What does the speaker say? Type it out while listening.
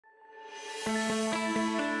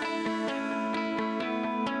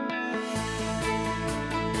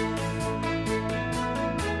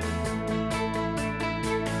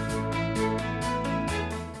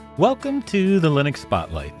Welcome to the Linux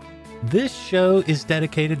Spotlight. This show is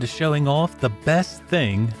dedicated to showing off the best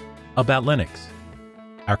thing about Linux,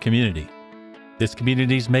 our community. This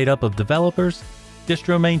community is made up of developers,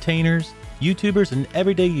 distro maintainers, YouTubers, and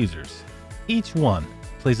everyday users. Each one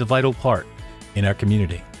plays a vital part in our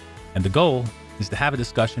community, and the goal is to have a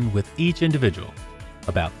discussion with each individual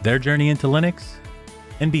about their journey into Linux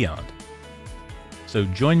and beyond. So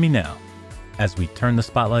join me now as we turn the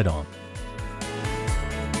spotlight on.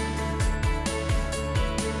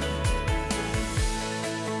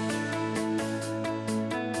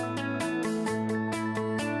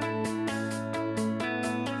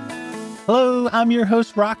 Hello, I'm your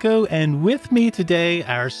host, Rocco, and with me today,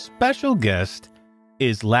 our special guest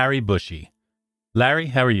is Larry Bushey. Larry,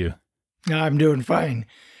 how are you? I'm doing fine.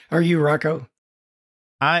 Are you, Rocco?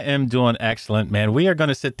 I am doing excellent, man. We are going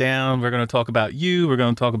to sit down. We're going to talk about you. We're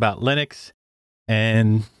going to talk about Linux,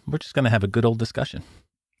 and we're just going to have a good old discussion.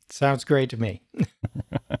 Sounds great to me.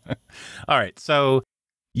 All right. So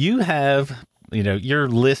you have, your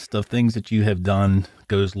list of things that you have done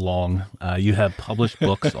goes long. You have published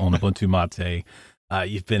books on Ubuntu Mate.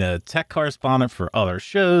 You've been a tech correspondent for other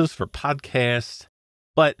shows, for podcasts,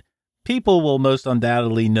 but people will most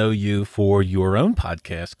undoubtedly know you for your own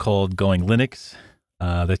podcast called Going Linux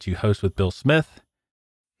that you host with Bill Smith.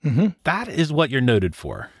 Mm-hmm. That is what you're noted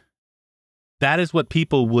for. That is what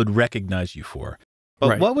people would recognize you for. But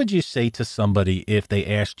Right. What would you say to somebody if they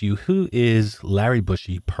asked you, who is Larry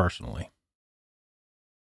Bushey personally?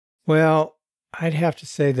 Well, I'd have to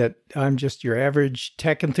say that I'm just your average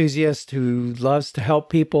tech enthusiast who loves to help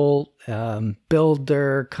people build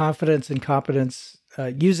their confidence and competence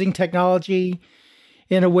using technology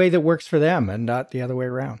in a way that works for them and not the other way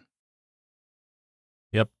around.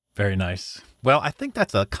 Yep. Very nice. Well, I think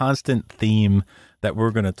that's a constant theme that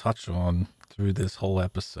we're going to touch on through this whole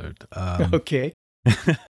episode. Okay.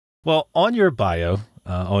 Well, on your bio,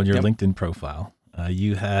 on your Yep. LinkedIn profile,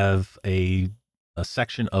 you have a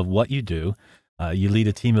section of what you do. You lead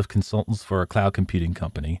a team of consultants for a cloud computing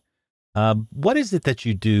company. What is it that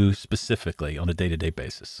you do specifically on a day-to-day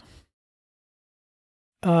basis?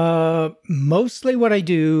 Mostly what I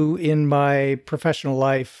do in my professional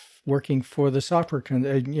life working for the software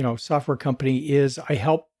company is I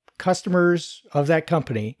help customers of that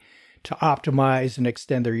company to optimize and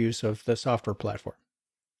extend their use of the software platform.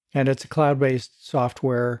 And it's a cloud-based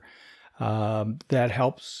software that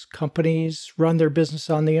helps companies run their business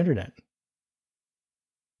on the internet.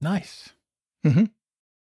 Nice. Mm-hmm.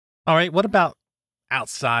 All right. What about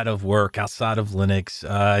outside of work, outside of Linux?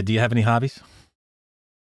 Do you have any hobbies?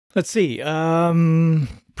 Let's see.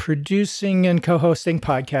 Producing and co-hosting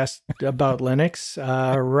podcasts about Linux,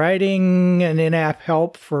 writing an in-app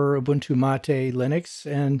help for Ubuntu Mate Linux,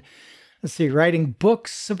 and let's see, writing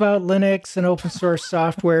books about Linux and open source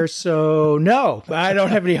software. So no, I don't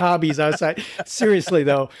have any hobbies outside. Seriously,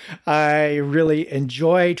 though, I really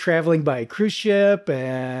enjoy traveling by cruise ship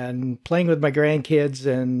and playing with my grandkids,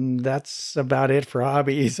 and that's about it for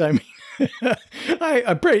hobbies. I mean,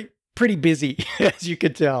 I'm pretty busy, as you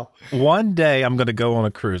could tell. One day I'm going to go on a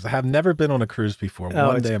cruise. I have never been on a cruise before.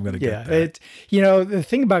 One day I'm going to get there. The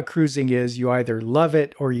thing about cruising is you either love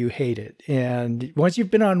it or you hate it. And once you've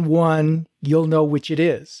been on one, you'll know which it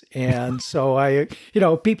is. And so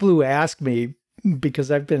people who ask me, because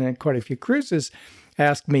I've been on quite a few cruises,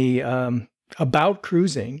 ask me about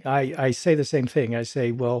cruising. I say the same thing. I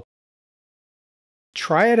say, well,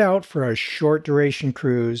 try it out for a short duration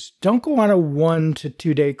cruise. Don't go on a 1 to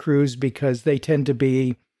 2 day cruise because they tend to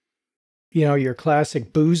be, your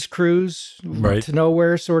classic booze cruise, right, to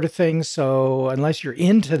nowhere sort of thing. So unless you're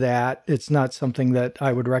into that, it's not something that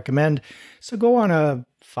I would recommend. So go on a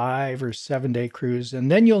 5 or 7 day cruise, and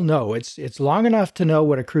then you'll know. It's long enough to know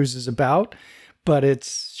what a cruise is about, but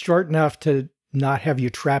it's short enough to not have you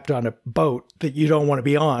trapped on a boat that you don't want to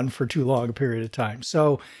be on for too long a period of time.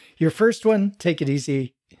 So your first one, take it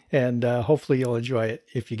easy, and hopefully you'll enjoy it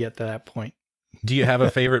if you get to that point. Do you have a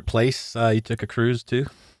favorite place you took a cruise to?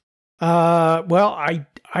 Well, I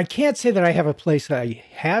can't say that I have a place I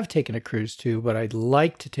have taken a cruise to, but I'd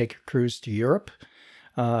like to take a cruise to Europe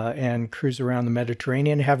and cruise around the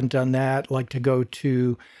Mediterranean. Haven't done that. Like to go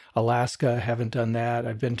to Alaska. Haven't done that.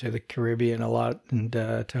 I've been to the Caribbean a lot and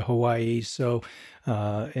to Hawaii. So,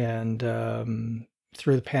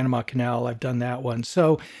 through the Panama Canal, I've done that one.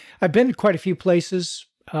 So I've been to quite a few places.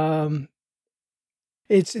 This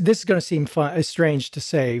is going to seem strange to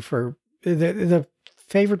say. For the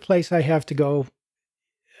favorite place I have to go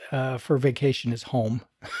for vacation is home.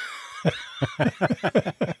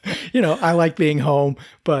 I like being home,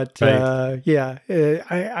 but Right.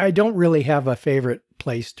 I don't really have a favorite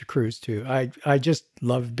place to cruise to. I just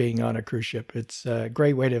love being on a cruise ship. It's a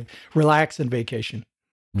great way to relax and vacation.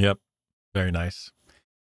 Yep. Very nice.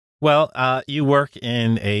 Well, you work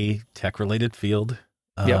in a tech-related field.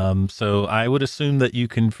 Yep. So I would assume that you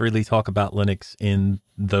can freely talk about Linux in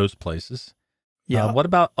those places. Yeah. What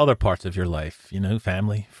about other parts of your life?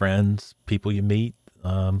 Family, friends, people you meet.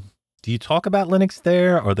 Do you talk about Linux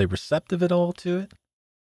there? Are they receptive at all to it?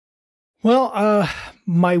 Well,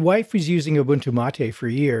 my wife was using Ubuntu Mate for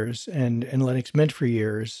years and Linux Mint for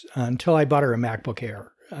years until I bought her a MacBook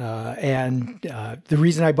Air. The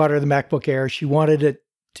reason I bought her the MacBook Air, she wanted it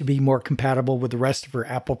to be more compatible with the rest of her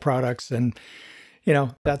Apple products. And,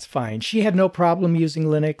 that's fine. She had no problem using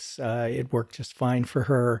Linux. It worked just fine for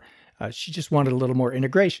her. She just wanted a little more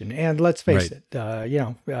integration. And let's face Right. it,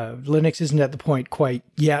 Linux isn't at the point quite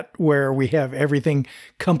yet where we have everything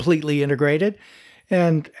completely integrated.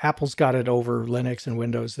 And Apple's got it over Linux and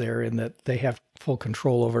Windows there in that they have full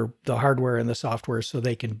control over the hardware and the software, so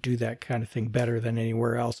they can do that kind of thing better than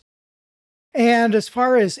anywhere else. And as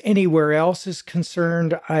far as anywhere else is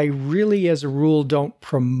concerned, I really, as a rule, don't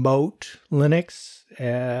promote Linux.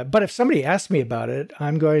 But if somebody asks me about it,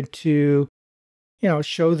 I'm going to,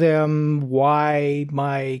 show them why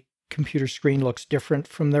my computer screen looks different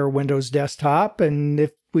from their Windows desktop. And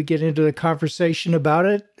if we get into the conversation about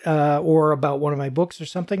it or about one of my books or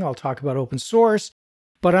something, I'll talk about open source.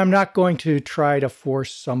 But I'm not going to try to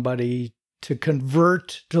force somebody to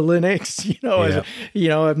convert to Linux.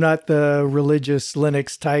 I'm not the religious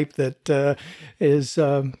Linux type that is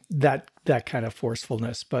that kind of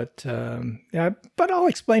forcefulness. But I'll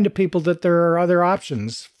explain to people that there are other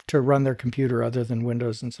options to run their computer other than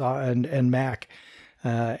Windows and Mac.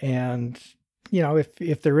 If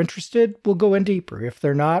they're interested, we'll go in deeper. If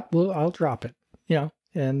they're not, I'll drop it.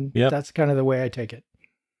 And Yep. that's kind of the way I take it.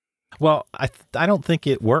 Well, I don't think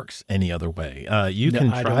it works any other way. You No,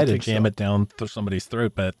 can I try don't to think jam so. it down through somebody's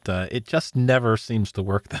throat, but it just never seems to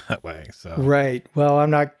work that way. So Right. Well, I'm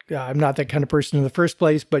not that kind of person in the first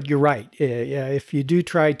place, but you're right. Yeah, if you do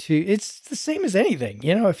try to, it's the same as anything.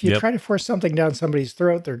 If you Yep. try to force something down somebody's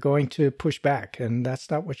throat, they're going to push back, and that's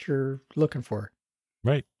not what you're looking for.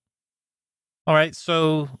 Right. All right.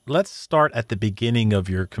 So let's start at the beginning of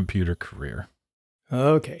your computer career.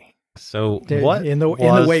 Okay. So what in the was-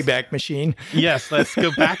 Wayback Machine? Yes, let's go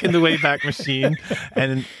back in the Wayback Machine.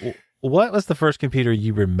 And what was the first computer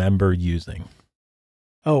you remember using?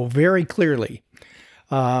 Oh, very clearly.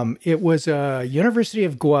 It was a University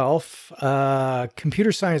of Guelph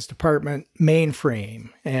computer science department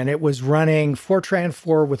mainframe, and it was running Fortran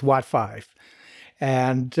 4 with Watt 5.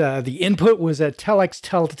 And the input was a telex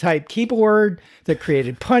teletype keyboard that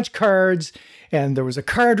created punch cards, and there was a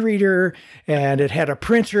card reader, and it had a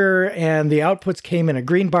printer, and the outputs came in a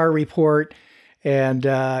green bar report. And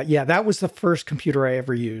that was the first computer I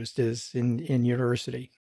ever used is in university.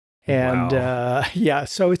 And Wow.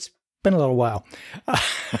 So it's been a little while.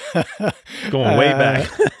 Going way back.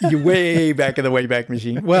 You're way back in the Wayback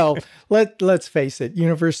Machine. Well, let's face it.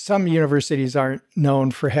 Some universities aren't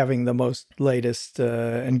known for having the most latest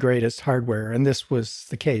and greatest hardware, and this was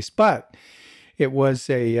the case. But it was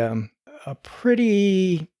a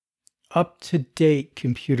pretty up-to-date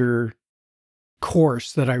computer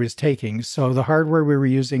course that I was taking. So the hardware we were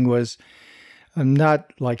using was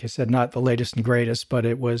not, like I said, not the latest and greatest, but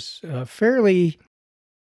it was fairly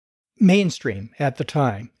mainstream at the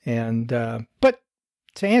time. And but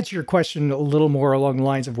to answer your question a little more along the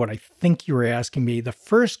lines of what I think you were asking me, the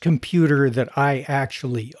first computer that I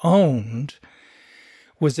actually owned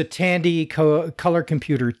was a Tandy Color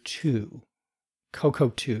Computer 2, Coco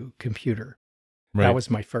 2 computer. Right. That was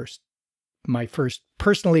my first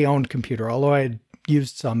personally owned computer, although I had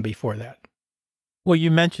used some before that. Well,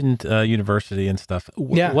 you mentioned university and stuff.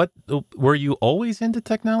 Yeah. What were you always into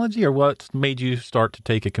technology, or what made you start to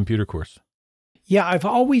take a computer course? Yeah, I've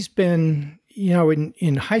always been,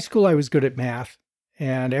 in high school, I was good at math,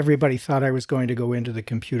 and everybody thought I was going to go into the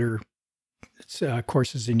computer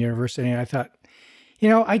courses in university. And I thought,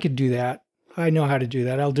 I could do that. I know how to do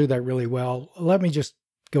that. I'll do that really well. Let me just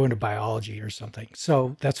go into biology or something.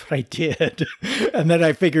 So that's what I did. And then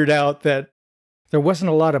I figured out that there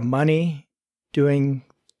wasn't a lot of money doing,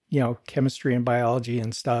 chemistry and biology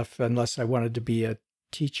and stuff, unless I wanted to be a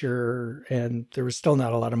teacher, and there was still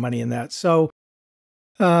not a lot of money in that. So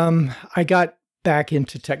I got back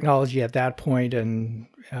into technology at that point and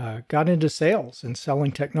got into sales and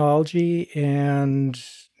selling technology, and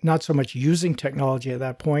not so much using technology at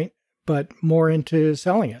that point, but more into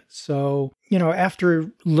selling it. So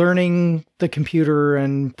after learning the computer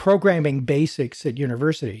and programming basics at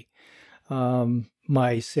university,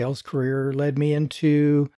 my sales career led me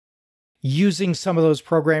into using some of those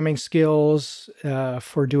programming skills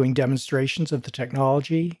for doing demonstrations of the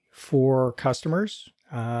technology for customers.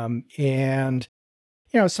 And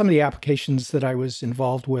some of the applications that I was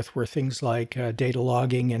involved with were things like data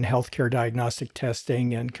logging and healthcare diagnostic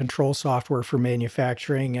testing and control software for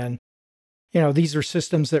manufacturing. And, these are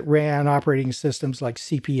systems that ran operating systems like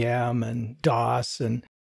CPM and DOS.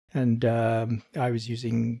 And I was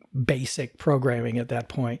using basic programming at that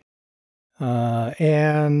point.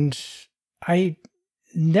 And I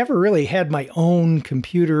never really had my own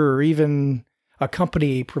computer or even a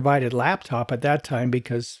company-provided laptop at that time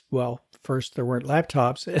because, well, first, there weren't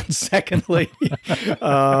laptops, and secondly,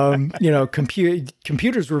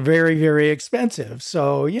 computers were very, very expensive.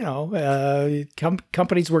 So,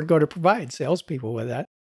 companies weren't going to provide salespeople with that.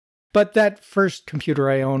 But that first computer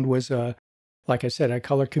I owned was, like I said, a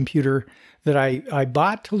color computer that I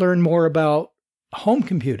bought to learn more about home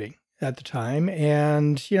computing at the time.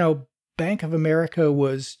 And, Bank of America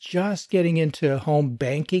was just getting into home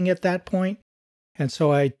banking at that point. And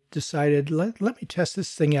so I decided, let me test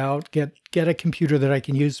this thing out, get a computer that I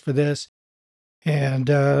can use for this. And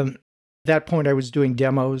at that point, I was doing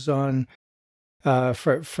demos on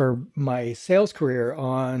for my sales career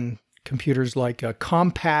on computers like a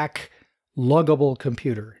compact, luggable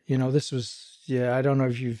computer. This was, I don't know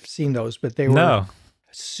if you've seen those, but they were a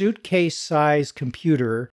suitcase-size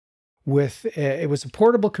computer it was a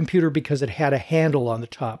portable computer because it had a handle on the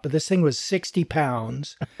top, but this thing was 60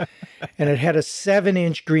 pounds and it had a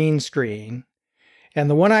 7-inch green screen. And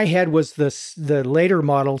the one I had was the later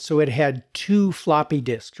model, so it had 2 floppy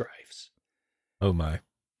disk drives. Oh my.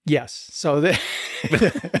 Yes. So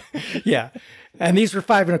yeah. And these were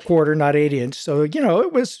 5 1/4, not 8-inch. So,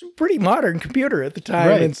 it was a pretty modern computer at the time.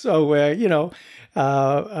 Right. And so,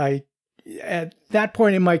 I at that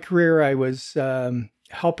point in my career, I was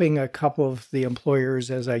helping a couple of the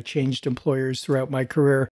employers as I changed employers throughout my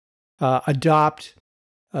career, adopt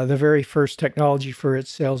the very first technology for its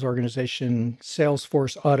sales organization.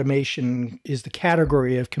 Salesforce automation is the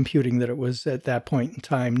category of computing that it was at that point in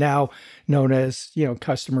time, now known as,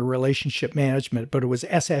 customer relationship management, but it was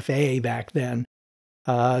SFA back then.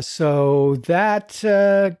 So that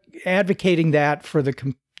advocating that for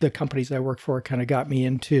the companies I worked for kind of got me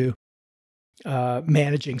into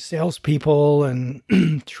managing salespeople and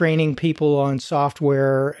training people on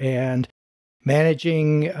software and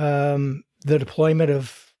managing the deployment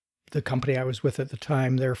of the company I was with at the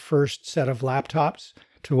time, their first set of laptops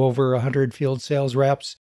to over 100 field sales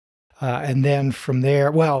reps. And then from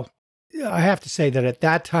there, well, I have to say that at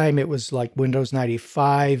that time it was like Windows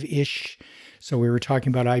 95-ish. So we were talking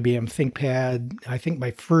about IBM ThinkPad. I think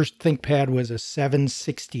my first ThinkPad was a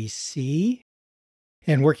 760C.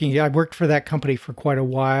 And I worked for that company for quite a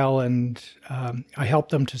while, and I helped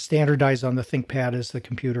them to standardize on the ThinkPad as the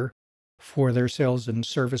computer for their sales and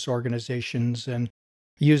service organizations, and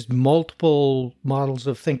used multiple models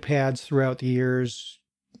of ThinkPads throughout the years,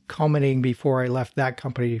 culminating before I left that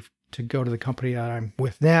company to go to the company that I'm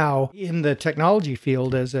with now in the technology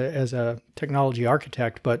field as a technology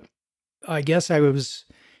architect. But I guess I was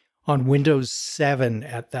on Windows 7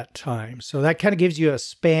 at that time. So that kind of gives you a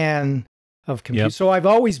span of computing. Yep. So I've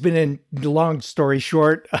always been long story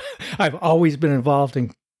short, I've always been involved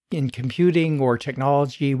in computing or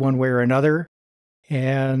technology one way or another.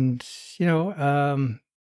 And,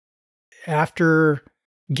 after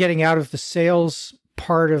getting out of the sales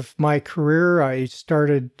part of my career, I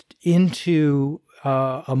started into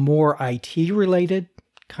a more IT-related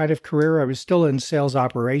kind of career. I was still in sales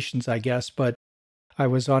operations, I guess, but I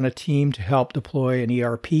was on a team to help deploy an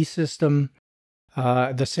ERP system,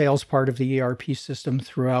 the sales part of the ERP system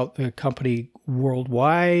throughout the company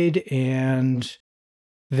worldwide. And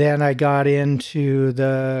then I got into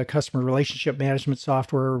the customer relationship management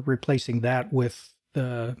software, replacing that with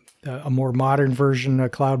a more modern version, a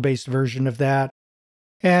cloud-based version of that.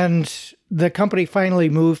 And the company finally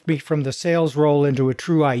moved me from the sales role into a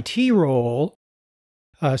true IT role,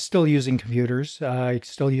 still using computers,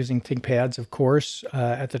 still using ThinkPads, of course,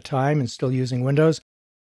 at the time, and still using Windows.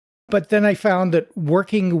 But then I found that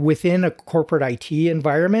working within a corporate IT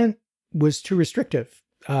environment was too restrictive.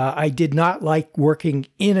 I did not like working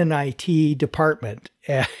in an IT department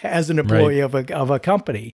as an employee of a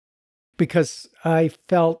company, because I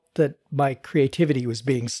felt that my creativity was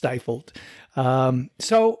being stifled.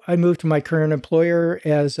 So I moved to my current employer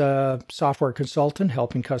as a software consultant,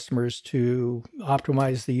 helping customers to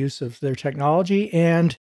optimize the use of their technology.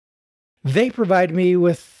 And they provide me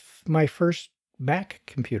with my first Mac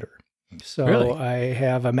computer. So Really? I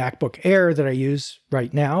have a MacBook Air that I use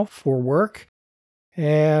right now for work.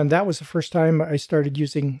 And that was the first time I started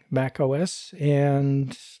using Mac OS.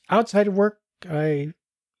 And outside of work, I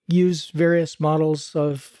use various models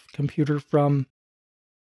of computer from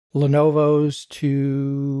Lenovo's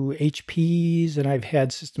to HP's, and I've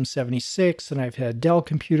had System 76, and I've had Dell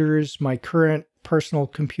computers. My current personal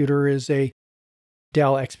computer is a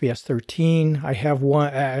Dell XPS 13. I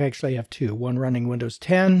actually have two, one running Windows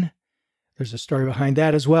 10. There's a story behind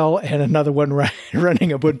that as well, and another one running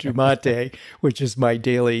Ubuntu Mate, which is my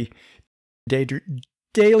daily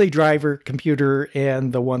driver computer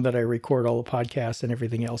and the one that I record all the podcasts and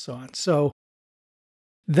everything else on. So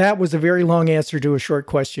that was a very long answer to a short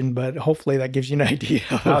question, but hopefully that gives you an idea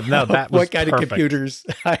of what kind of computers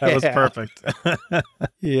I have. That was perfect.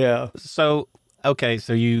 Yeah. So, okay,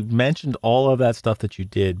 so you mentioned all of that stuff that you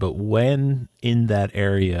did, but when in that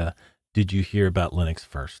area did you hear about Linux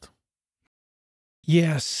first?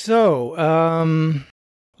 Yeah, so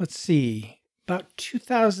let's see. About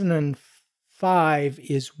 2005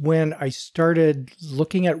 is when I started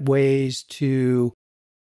looking at ways to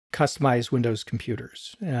customize Windows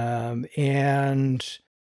computers. And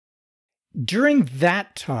during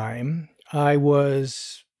that time, I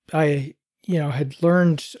had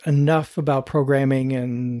learned enough about programming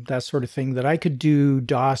and that sort of thing that I could do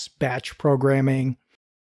DOS batch programming.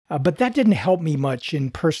 But that didn't help me much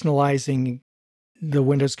in personalizing the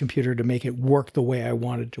Windows computer to make it work the way I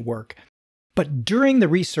wanted to work. But during the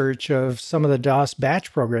research of some of the DOS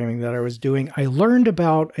batch programming that I was doing, I learned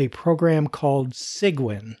about a program called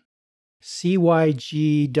Cygwin, Cygwin,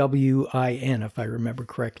 if I remember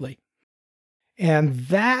correctly. And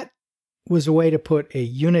that was a way to put a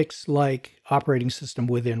Unix-like operating system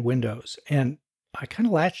within Windows. And I kind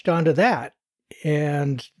of latched onto that,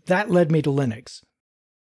 and that led me to Linux.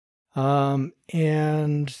 And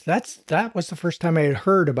that was the first time I had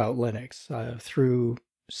heard about Linux through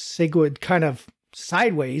Cygwin, kind of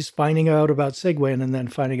sideways, finding out about Cygwin and then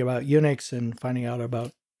finding about Unix and finding out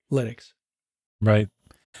about Linux. Right.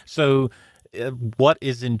 So what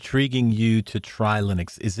is intriguing you to try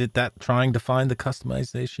Linux? Is it that trying to find the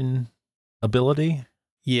customization ability?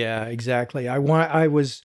 Yeah, exactly. I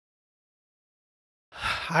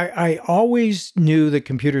always knew that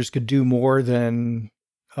computers could do more than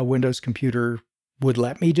a Windows computer would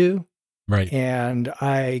let me do. Right. And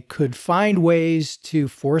I could find ways to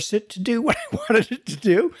force it to do what I wanted it to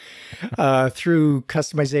do through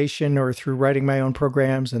customization or through writing my own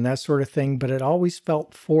programs and that sort of thing. But it always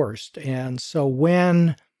felt forced. And so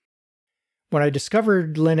when I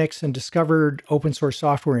discovered Linux and discovered open source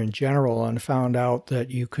software in general and found out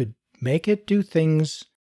that you could make it do things,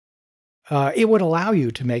 it would allow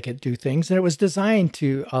you to make it do things. And it was designed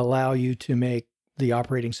to allow you to make the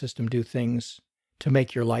operating system do things to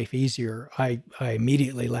make your life easier. I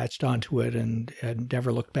immediately latched onto it and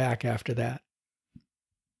never looked back after that.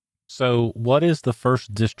 So what is the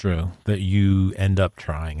first distro that you end up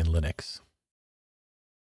trying in Linux?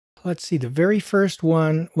 Let's see, the very first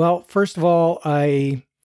one. Well, first of all, I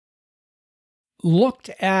looked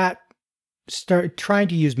at trying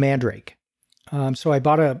to use Mandrake. So I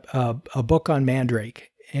bought a book on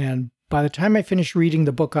Mandrake, and by the time I finished reading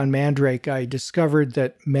the book on Mandrake, I discovered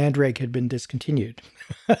that Mandrake had been discontinued.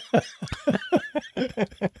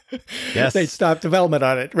 Yes. They stopped development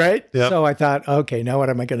on it, right? Yep. So I thought, okay, now what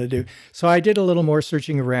am I going to do? So I did a little more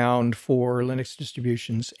searching around for Linux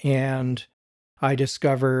distributions, and I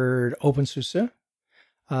discovered OpenSUSE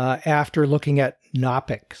after looking at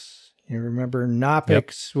Knoppix. You remember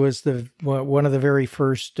Knoppix was one of the very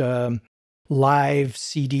first live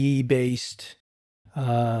CD-based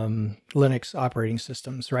Linux operating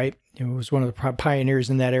systems, right? It was one of the pioneers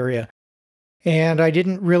in that area. And I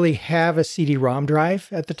didn't really have a CD-ROM drive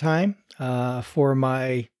at the time for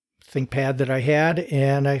my ThinkPad that I had,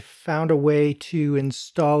 and I found a way to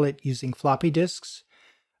install it using floppy disks,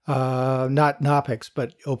 not Knoppix,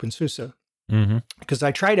 but OpenSUSE. Mm-hmm. Because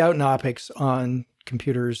I tried out Knoppix on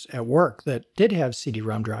computers at work that did have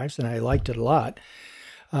CD-ROM drives, and I liked it a lot.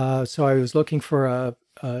 So I was looking for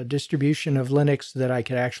a distribution of Linux that I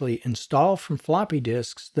could actually install from floppy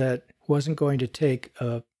disks that wasn't going to take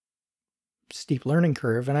a steep learning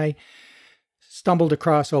curve. And I stumbled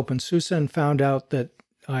across OpenSUSE and found out that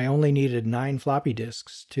I only needed 9 floppy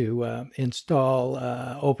disks to install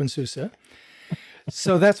OpenSUSE.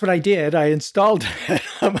 So that's what I did. I installed it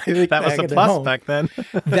on my ThinkPad. That was a plus back then.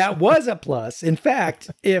 That was a plus. In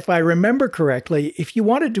fact, if I remember correctly, if you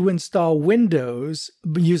wanted to install Windows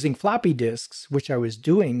using floppy disks, which I was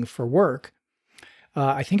doing for work,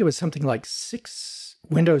 I think it was something like 6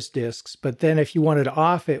 Windows disks. But then if you wanted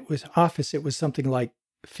Office, it was something like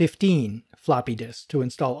 15 floppy disks to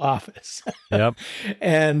install Office. Yep.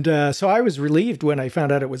 And so I was relieved when I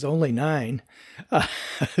found out it was only 9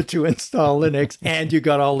 to install Linux, and you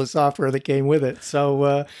got all the software that came with it.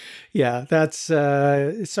 So yeah, that's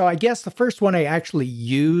so I guess the first one I actually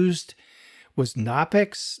used was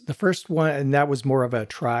Knoppix, the first one, and that was more of a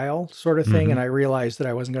trial sort of thing. And I realized that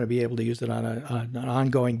I wasn't going to be able to use it on an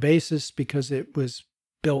ongoing basis because it was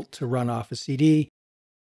built to run off a CD,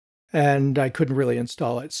 and I couldn't really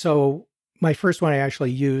install it. So my first one I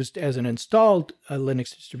actually used as an installed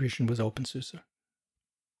Linux distribution was OpenSUSE.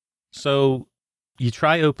 So you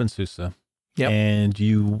try OpenSUSE, Yep. and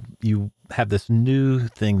you have this new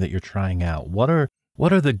thing that you're trying out. What are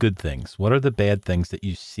the good things? What are the bad things that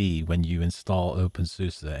you see when you install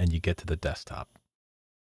OpenSUSE and you get to the desktop?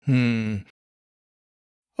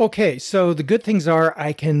 Okay, so the good things are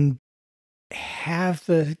I can have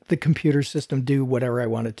the computer system do whatever I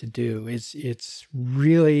want it to do. It's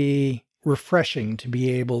really refreshing to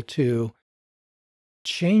be able to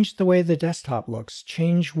change the way the desktop looks,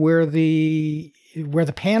 change where the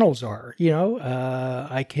panels are.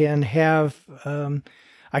 I can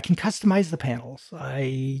customize the panels.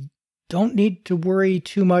 I don't need to worry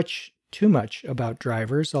too much about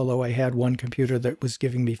drivers, although I had one computer that was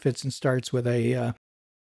giving me fits and starts with a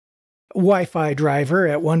Wi-Fi driver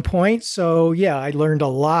at one point. So yeah, I learned a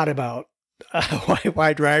lot about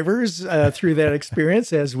Wi-Fi drivers through that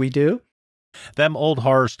experience, as we do. Them old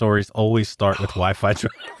horror stories always start with Wi-Fi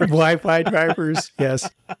drivers. Wi-Fi drivers, yes.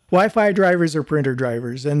 Wi-Fi drivers are printer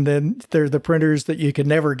drivers, and then they're the printers that you can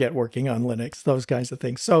never get working on Linux, those kinds of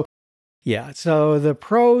things. So yeah, so the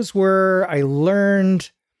pros were I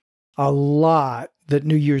learned a lot that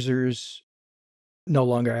new users no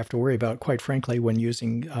longer have to worry about, quite frankly, when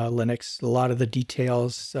using Linux. A lot of the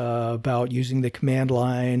details about using the command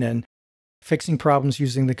line and fixing problems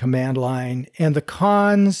using the command line. And the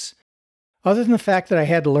cons, other than the fact that I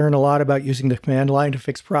had to learn a lot about using the command line to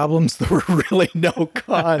fix problems, there were really no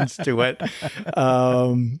cons to it.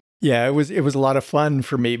 Yeah, it was a lot of fun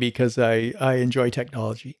for me because I enjoy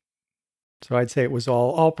technology. So I'd say it was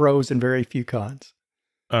all pros and very few cons.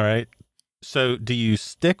 All right. So do you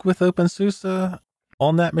stick with OpenSUSE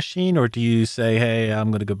on that machine, or do you say, hey, I'm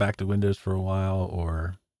going to go back to Windows for a while?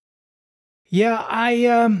 Or yeah,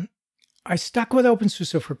 I stuck with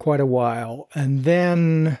OpenSUSE for quite a while, and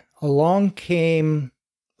then along came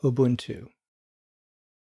Ubuntu.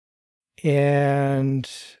 And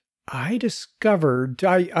I discovered,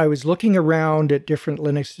 I was looking around at different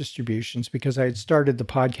Linux distributions because I had started the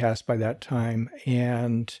podcast by that time,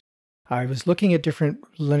 and I was looking at different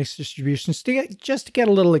Linux distributions just to get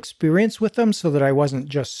a little experience with them so that I wasn't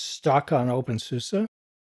just stuck on OpenSUSE.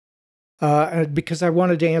 Because I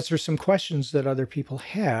wanted to answer some questions that other people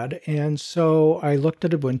had. And so I looked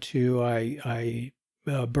at Ubuntu. I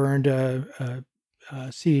burned a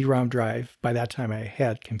CD-ROM drive. By that time, I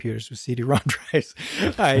had computers with CD-ROM drives.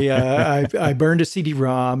 I burned a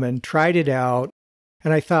CD-ROM and tried it out.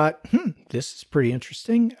 And I thought, this is pretty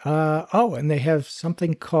interesting. And they have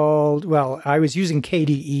something called, well, I was using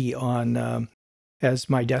KDE on as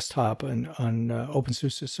my desktop on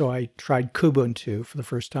OpenSUSE. So I tried Kubuntu for the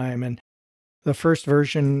first time. And the first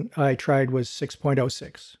version I tried was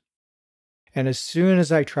 6.06. And as soon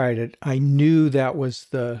as I tried it, I knew that was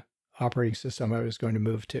the operating system I was going to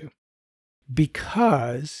move to,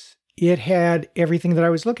 because it had everything that I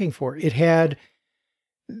was looking for. It had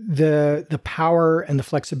the power and the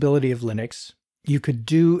flexibility of Linux. You could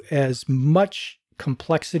do as much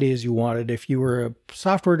complexity as you wanted. If you were a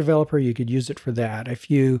software developer, you could use it for that. If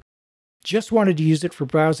you just wanted to use it for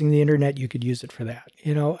browsing the internet, you could use it for that.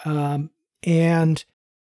 And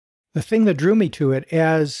the thing that drew me to it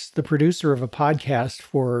as the producer of a podcast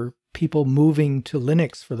for people moving to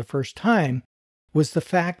Linux for the first time was the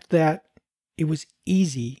fact that it was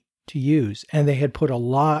easy to use, and they had put a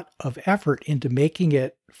lot of effort into making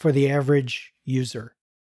it for the average user.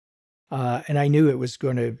 And I knew it was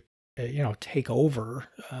going to, take over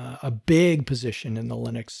a big position in the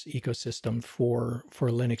Linux ecosystem for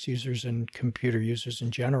Linux users and computer users in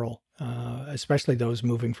general, especially those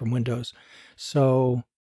moving from Windows. So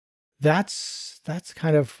that's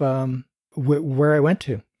kind of where I went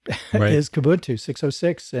to, right. Is Ubuntu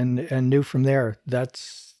 6.06, and knew from there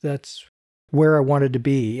that's where I wanted to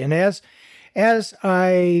be. And as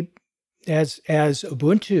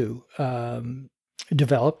Ubuntu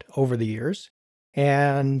developed over the years,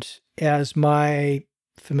 and as my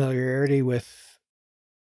familiarity with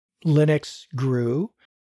Linux grew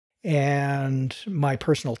and my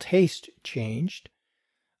personal taste changed,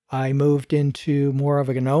 I moved into more of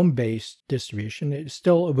a GNOME-based distribution. It's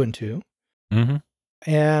still Ubuntu. Mm-hmm.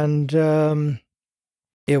 And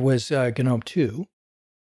it was GNOME 2.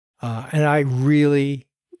 And I really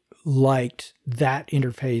liked that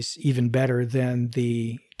interface even better than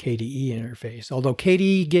the KDE interface. Although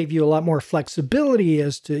KDE gave you a lot more flexibility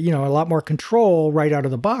as to, a lot more control right out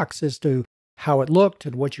of the box as to how it looked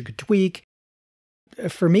and what you could tweak.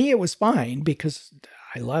 For me, it was fine because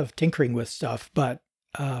I love tinkering with stuff. But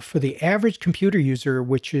for the average computer user,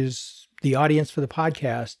 which is the audience for the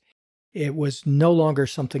podcast, it was no longer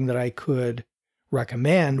something that I could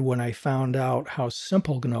recommend when I found out how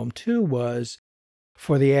simple GNOME 2 was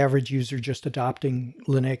for the average user just adopting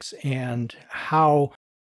Linux, and how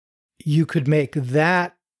you could make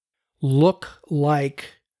that look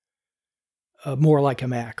like more like a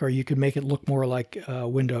Mac, or you could make it look more like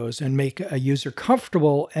Windows and make a user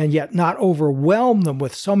comfortable and yet not overwhelm them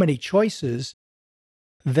with so many choices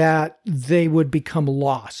that they would become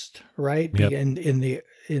lost, right? Yep.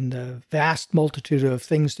 In the vast multitude of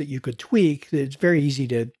things that you could tweak, it's very easy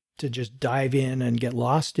to just dive in and get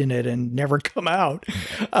lost in it and never come out.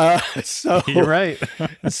 So you're right.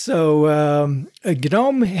 So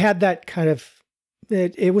GNOME had that kind of,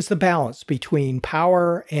 it was the balance between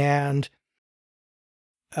power and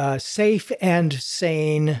safe and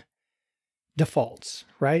sane defaults,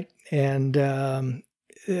 right? And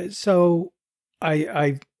so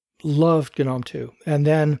I loved GNOME 2. And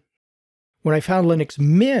then when I found Linux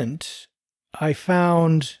Mint, I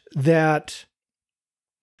found that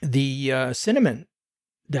the Cinnamon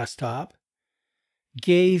desktop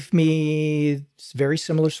gave me very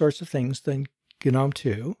similar sorts of things than GNOME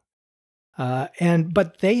 2.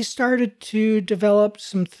 But they started to develop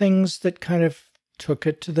some things that kind of took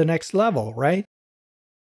it to the next level, right?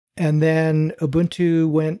 And then Ubuntu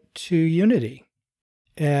went to Unity.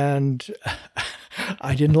 And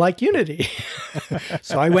I didn't like Unity.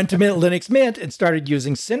 So I went to Linux Mint and started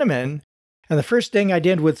using Cinnamon. And the first thing I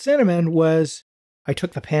did with Cinnamon was I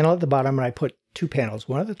took the panel at the bottom and I put two panels,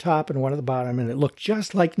 one at the top and one at the bottom, and it looked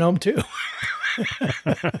just like GNOME 2.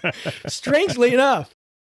 Strangely enough.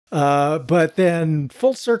 But then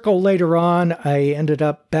full circle later on, I ended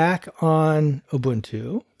up back on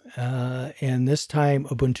Ubuntu. And this time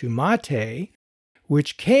Ubuntu Mate,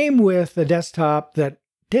 which came with a desktop that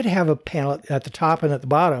did have a panel at the top and at the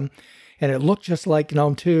bottom, and it looked just like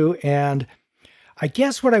GNOME 2. And I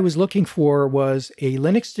guess what I was looking for was a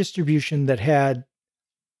Linux distribution that had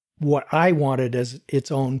what I wanted as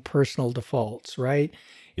its own personal defaults, right?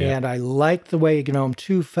 Yeah. And I liked the way GNOME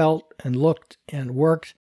 2 felt and looked and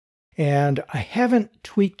worked. And I haven't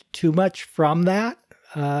tweaked too much from that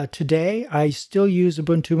today. I still use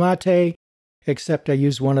Ubuntu Mate, except I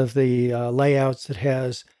use one of the layouts that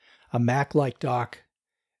has a Mac-like dock,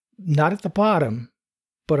 not at the bottom,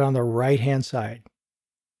 but on the right-hand side.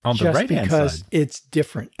 On the right-hand side? Because it's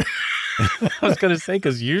different. I was going to say,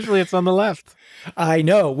 because usually it's on the left. I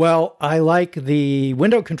know. Well, I like the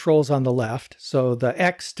window controls on the left. So the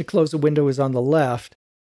X to close the window is on the left,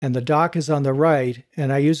 and the dock is on the right.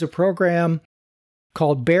 And I use a program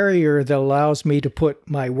called Barrier that allows me to put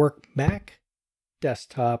my work Mac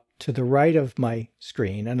desktop to the right of my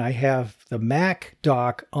screen. And I have the Mac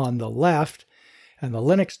dock on the left and the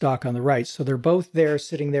Linux dock on the right. So they're both there,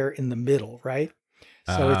 sitting there in the middle, right?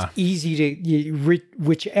 So it's easy to,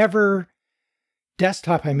 whichever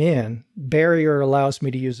desktop I'm in, Barrier allows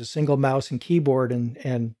me to use a single mouse and keyboard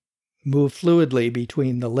and move fluidly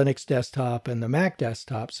between the Linux desktop and the Mac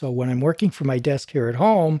desktop. So when I'm working from my desk here at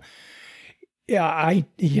home, yeah,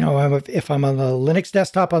 if I'm on the Linux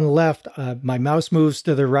desktop on the left, my mouse moves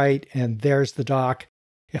to the right and there's the dock.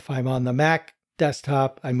 If I'm on the Mac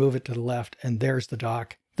desktop, I move it to the left and there's the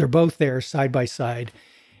dock. They're both there side by side.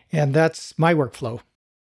 And that's my workflow.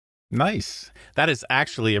 Nice. That is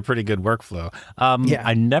actually a pretty good workflow. Yeah.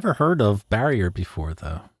 I never heard of Barrier before,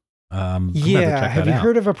 though. Yeah. Have you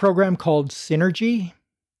heard of a program called Synergy?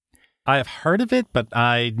 I have heard of it, but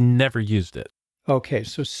I never used it. Okay.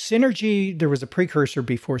 So Synergy, there was a precursor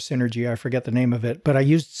before Synergy. I forget the name of it, but I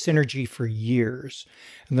used Synergy for years.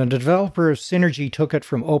 And the developer of Synergy took it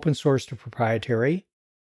from open source to proprietary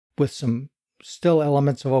with some still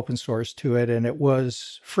elements of open source to it. And it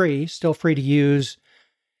was free, still free to use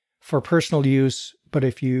for personal use, but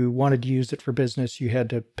if you wanted to use it for business, you had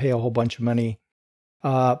to pay a whole bunch of money.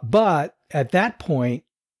 But at that point,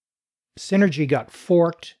 Synergy got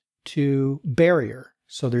forked to Barrier.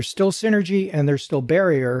 So there's still Synergy and there's still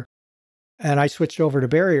Barrier. And I switched over to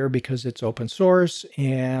Barrier because it's open source,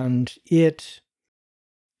 and it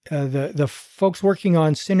the folks working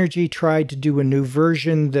on Synergy tried to do a new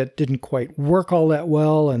version that didn't quite work all that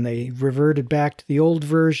well, and they reverted back to the old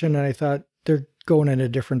version. And I thought, they're going in a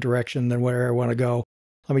different direction than where I want to go.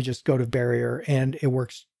 Let me just go to Barrier, and it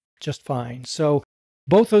works just fine. So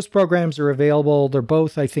both those programs are available. They're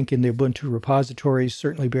both, I think, in the Ubuntu repositories,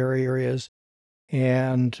 certainly Barrier areas.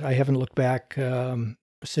 And I haven't looked back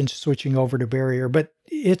since switching over to Barrier. But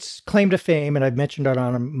its claim to fame, and I've mentioned it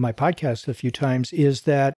on my podcast a few times, is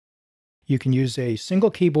that you can use a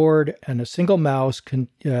single keyboard and a single mouse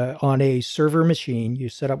on a server machine. You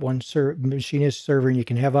set up one machine as a server, and you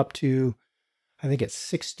can have up to, I think it's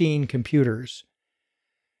 16 computers.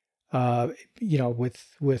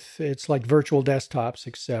 With it's like virtual desktops,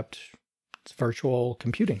 except it's virtual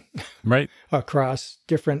computing, right? Across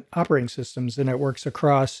different operating systems, and it works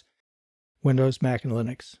across Windows, Mac, and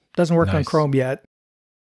Linux. Doesn't work on Chrome yet,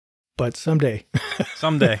 but someday.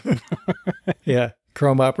 Someday. Yeah,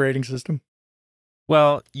 Chrome operating system.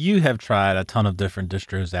 Well, you have tried a ton of different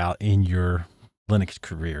distros out in your Linux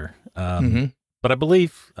career. But I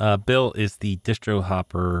believe Bill is the distro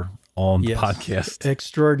hopper on the podcast.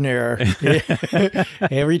 Extraordinaire.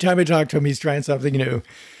 Every time I talk to him, he's trying something new.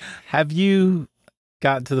 Have you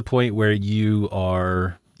gotten to the point where you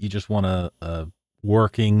just want a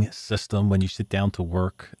working system when you sit down to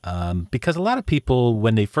work? Because a lot of people,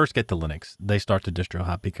 when they first get to Linux, they start to distro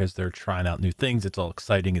hop because they're trying out new things. It's all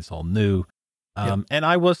exciting. It's all new. And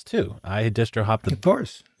I was too. I had distro hopped a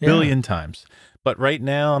billion times. But right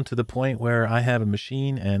now I'm to the point where I have a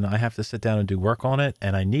machine and I have to sit down and do work on it,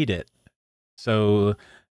 and I need it. So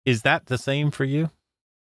is that the same for you?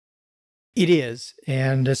 It is.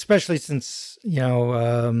 And especially since,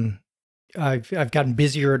 I've gotten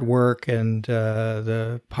busier at work, and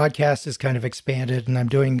the podcast has kind of expanded, and I'm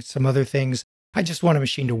doing some other things. I just want a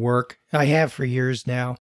machine to work. I have for years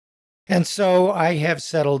now. And so I have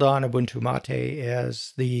settled on Ubuntu Mate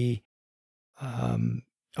as the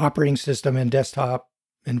operating system and desktop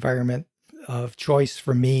environment of choice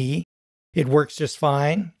for me. It works just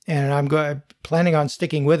fine, and I'm planning on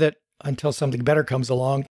sticking with it until something better comes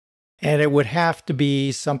along. And it would have to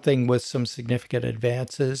be something with some significant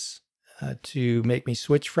advances to make me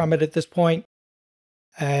switch from it at this point.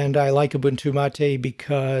 And I like Ubuntu Mate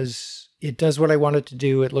because it does what I want it to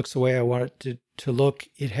do. It looks the way I want it to look.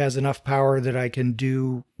 It has enough power that I can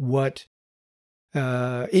do what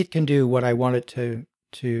it can do what I want it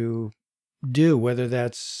to do, whether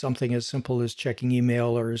that's something as simple as checking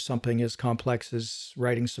email or something as complex as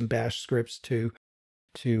writing some bash scripts to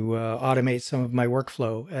automate some of my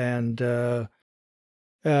workflow. And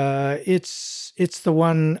it's the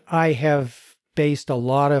one I have based a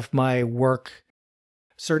lot of my work.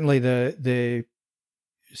 Certainly the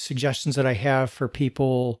suggestions that I have for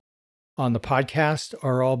people on the podcast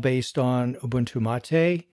are all based on Ubuntu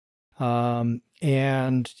Mate.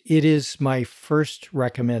 And it is my first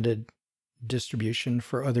recommended distribution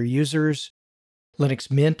for other users. Linux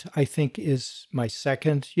Mint, I think, is my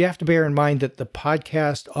second. You have to bear in mind that the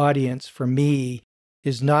podcast audience for me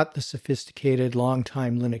is not the sophisticated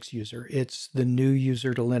longtime Linux user. It's the new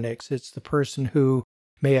user to Linux. It's the person who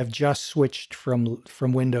may have just switched from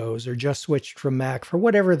Windows or just switched from Mac for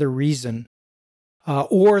whatever the reason.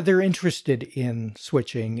 Or they're interested in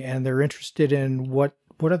switching, and they're interested in what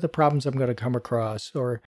are the problems I'm going to come across.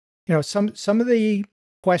 Or, some of the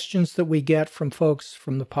questions that we get from folks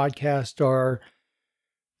from the podcast are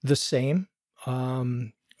the same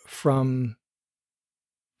from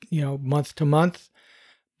month to month.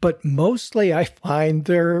 But mostly I find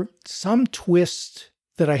there are some twists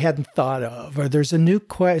that I hadn't thought of, or there's a new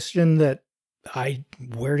question that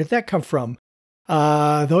where did that come from?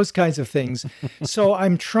 Those kinds of things. So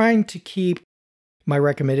I'm trying to keep my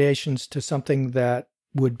recommendations to something that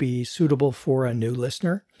would be suitable for a new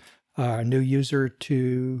listener, a new user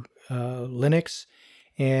to Linux.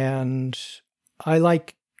 And I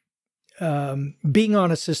like being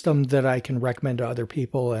on a system that I can recommend to other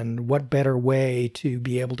people, and what better way to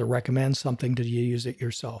be able to recommend something to use it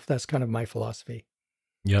yourself. That's kind of my philosophy.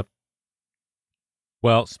 Yep.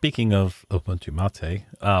 Well, speaking of Ubuntu Mate,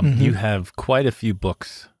 you have quite a few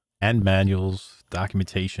books and manuals,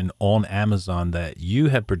 documentation on Amazon that you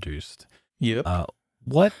have produced. Yep.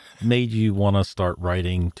 What made you want to start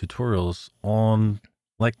writing tutorials on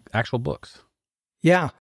like actual books? Yeah.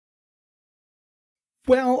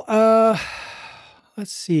 Well,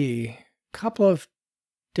 let's see. A couple of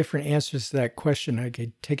different answers to that question. I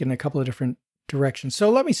could take in a couple of different directions. So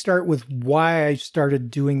let me start with why I started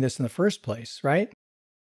doing this in the first place, right?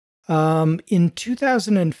 In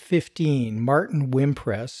 2015, Martin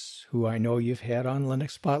Wimpress, who I know you've had on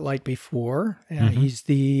Linux Spotlight before, he's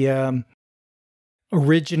the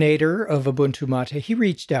originator of Ubuntu Mate. He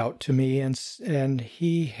reached out to me and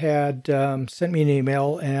he had sent me an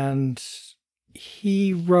email, and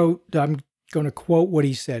he wrote, I'm going to quote what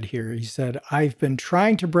he said here. He said, "I've been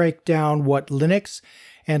trying to break down what Linux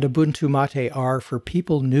and Ubuntu Mate are for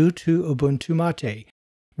people new to Ubuntu Mate.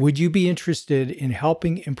 Would you be interested in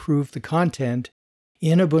helping improve the content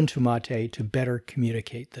in Ubuntu Mate to better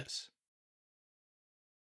communicate this?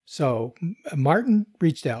 So Martin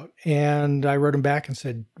reached out, and I wrote him back and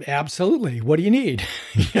said, absolutely. What do you need?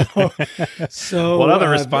 So what other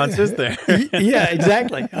response is there? Yeah,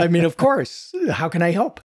 exactly. I mean, of course, how can I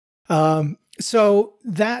help? So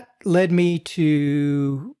that led me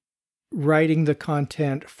to writing the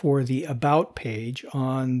content for the About page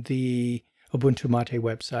on the Ubuntu Mate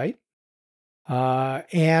website.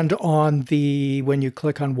 And on the, when you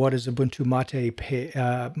click on what is Ubuntu Mate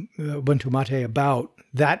about,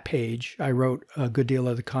 that page, I wrote a good deal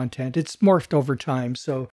of the content. It's morphed over time,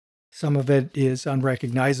 so some of it is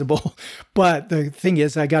unrecognizable. But the thing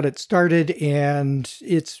is, I got it started, and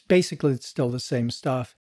it's still the same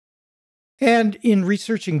stuff. And in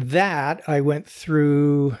researching that, I went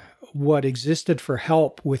through what existed for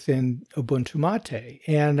help within Ubuntu Mate.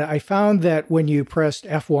 And I found that when you pressed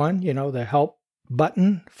F1, the help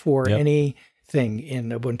button for anything in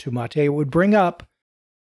Ubuntu Mate, it would bring up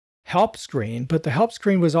help screen, but the help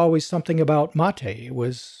screen was always something about Mate. It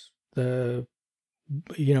was it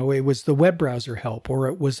was the web browser help, or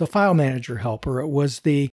it was the file manager help, or it was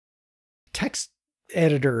the text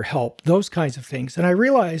editor help, those kinds of things. And I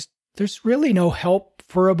realized there's really no help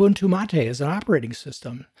for Ubuntu Mate as an operating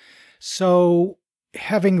system. So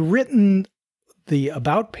having written the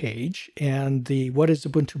About page and the What is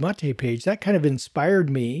Ubuntu Mate page, that kind of inspired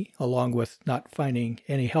me, along with not finding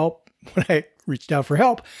any help when I reached out for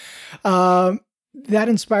help. That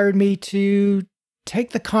inspired me to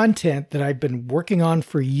take the content that I've been working on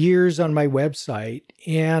for years on my website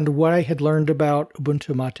and what I had learned about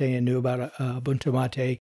Ubuntu Mate and knew about Ubuntu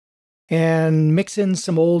Mate, and mix in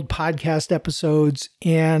some old podcast episodes.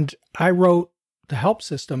 And I wrote the help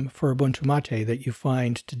system for Ubuntu Mate that you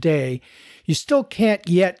find today. You still can't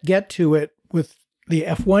yet get to it with the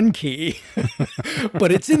F1 key,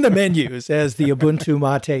 but it's in the menus as the Ubuntu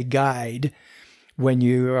Mate guide. When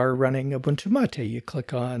you are running Ubuntu Mate, you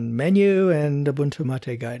click on menu and Ubuntu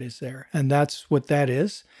Mate guide is there. And that's what that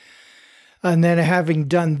is. And then having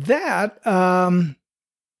done that, I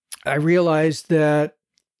realized that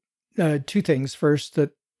two things. First,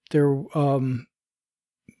 that there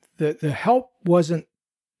the help wasn't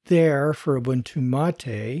there for Ubuntu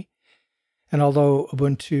Mate. And although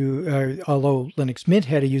Linux Mint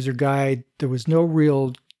had a user guide, there was no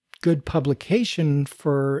real good publication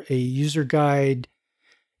for a user guide,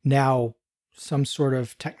 now some sort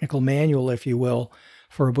of technical manual, if you will,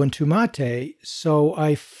 for Ubuntu Mate. So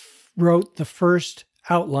I wrote the first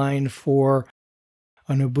outline for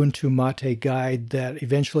an Ubuntu Mate guide that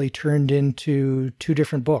eventually turned into two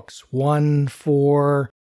different books. One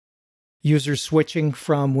for users switching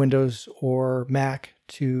from Windows or Mac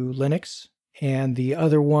to Linux, and the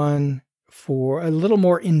other one for a little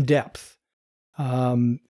more in-depth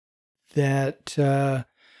that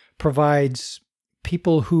provides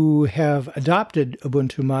people who have adopted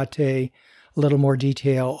Ubuntu Mate a little more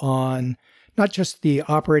detail on not just the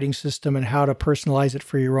operating system and how to personalize it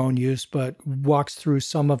for your own use, but walks through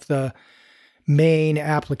some of the main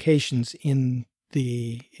applications in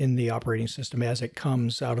the operating system as it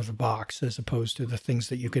comes out of the box, as opposed to the things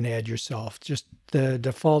that you can add yourself. Just the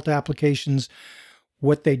default applications,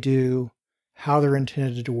 what they do, how they're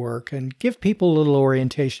intended to work, and give people a little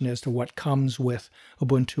orientation as to what comes with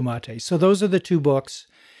Ubuntu Mate. So those are the two books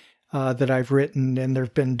that I've written, and there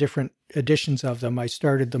have been different editions of them. I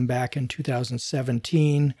started them back in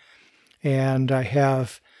 2017, and I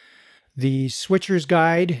have the Switcher's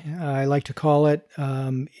Guide, I like to call it,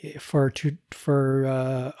 for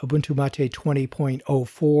Ubuntu Mate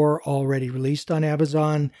 20.04, already released on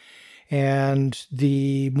Amazon. And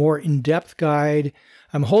the more in-depth guide,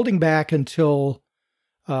 I'm holding back until,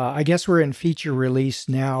 I guess we're in feature release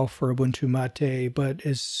now for Ubuntu Mate, but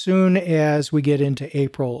as soon as we get into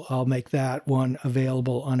April, I'll make that one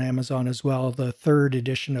available on Amazon as well, the third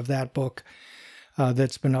edition of that book.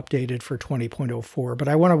 That's been updated for 20.04. But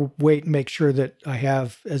I want to wait and make sure that I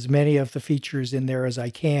have as many of the features in there as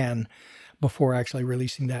I can before actually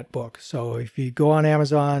releasing that book. So if you go on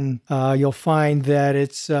Amazon, you'll find that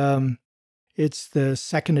it's the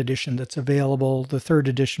second edition that's available. The third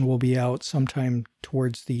edition will be out sometime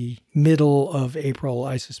towards the middle of April,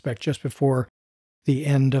 I suspect, just before the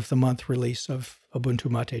end of the month release of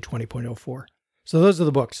Ubuntu Mate 20.04. So those are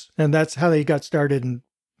the books, and that's how they got started, and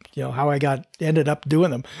how I ended up doing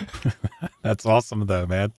them. That's awesome, though,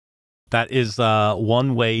 man. That is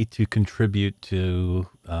one way to contribute to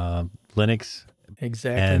Linux.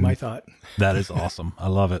 Exactly my thought. That is awesome. I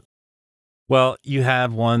love it. Well, you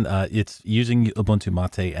have one, it's using Ubuntu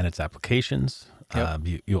Mate and its applications. Yep.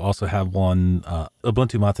 You also have one,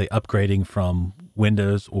 Ubuntu Mate upgrading from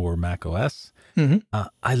Windows or Mac OS. Mm-hmm.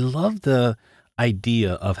 I love the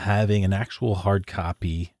idea of having an actual hard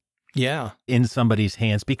copy in somebody's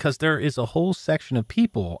hands, because there is a whole section of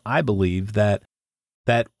people, I believe, that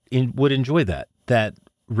would enjoy that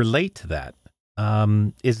relate to that.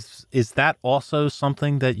 Is that also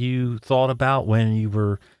something that you thought about when you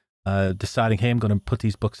were deciding, hey, I'm going to put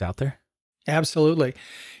these books out there? Absolutely.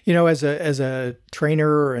 As a trainer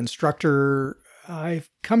or instructor,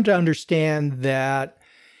 I've come to understand that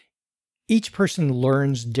each person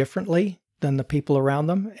learns differently than the people around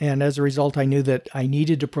them. And as a result, I knew that I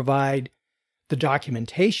needed to provide the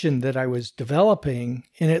documentation that I was developing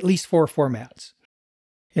in at least 4 formats.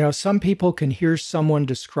 Some people can hear someone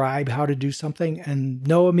describe how to do something and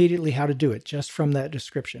know immediately how to do it just from that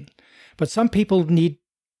description. But some people need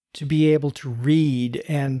to be able to read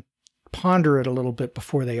and ponder it a little bit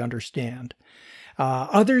before they understand.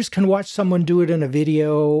 Others can watch someone do it in a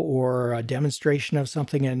video or a demonstration of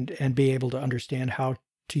something and be able to understand how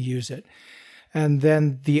to use it. And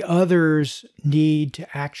then the others need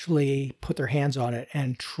to actually put their hands on it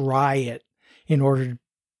and try it in order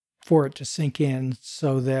for it to sink in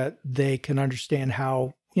so that they can understand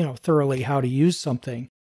how, thoroughly how to use something.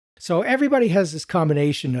 So everybody has this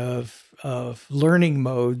combination of learning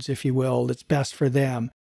modes, if you will, that's best for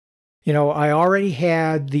them. I already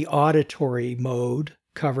had the auditory mode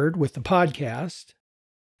covered with the podcast.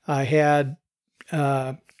 I had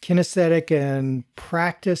kinesthetic and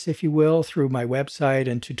practice, if you will, through my website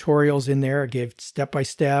and tutorials in there. I gave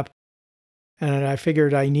step-by-step. And I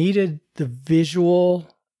figured I needed the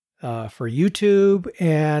visual for YouTube,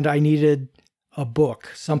 and I needed a book,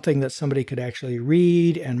 something that somebody could actually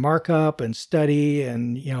read and mark up and study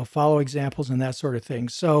and, follow examples and that sort of thing.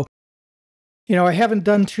 So, I haven't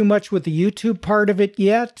done too much with the YouTube part of it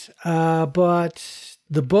yet, but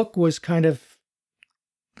the book was kind of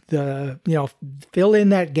fill in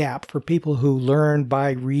that gap for people who learn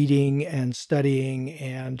by reading and studying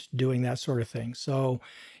and doing that sort of thing. So,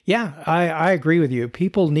 yeah, I agree with you.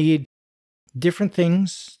 People need different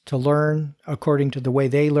things to learn according to the way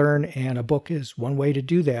they learn, and a book is one way to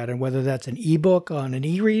do that. And whether that's an ebook on an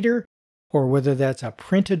e-reader or whether that's a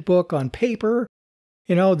printed book on paper,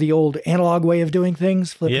 the old analog way of doing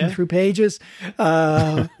things, flipping through pages,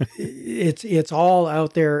 it's all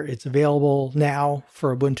out there. It's available now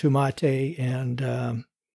for Ubuntu Mate, and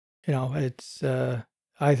it's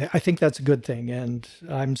I think that's a good thing, and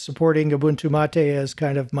I'm supporting Ubuntu Mate as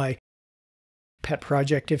kind of my pet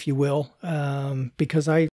project, if you will, because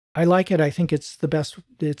I like it. I think it's the best.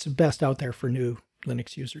 It's the best out there for new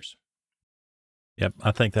Linux users. Yep,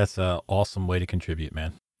 I think that's an awesome way to contribute,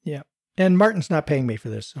 man. Yeah, and Martin's not paying me for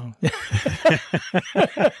this, so.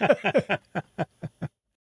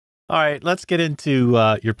 All right, let's get into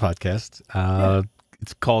your podcast.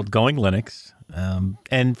 It's called Going Linux,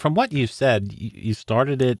 and from what you said, you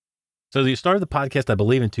started it. So you started the podcast, I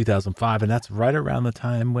believe, in 2005, and that's right around the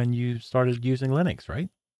time when you started using Linux, right?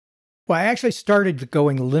 Well, I actually started the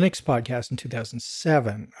Going Linux podcast in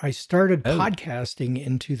 2007. I started podcasting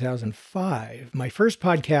in 2005. My first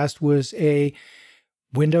podcast was a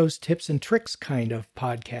Windows tips and tricks kind of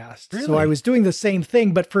podcast. Really? So I was doing the same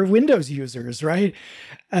thing, but for Windows users, right?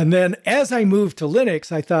 And then as I moved to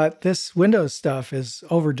Linux, I thought this Windows stuff is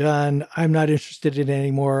overdone. I'm not interested in it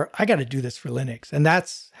anymore. I got to do this for Linux. And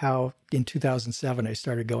that's how in 2007, I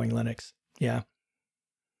started Going Linux. Yeah.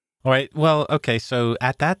 All right. Well, okay. So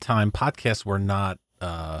at that time, podcasts were not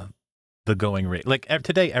the going rate. Like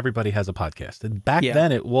today, everybody has a podcast. And back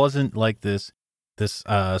then, it wasn't like this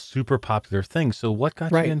super popular thing. So what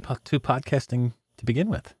got you into podcasting to begin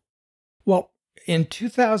with? Well, in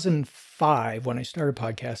 2005, when I started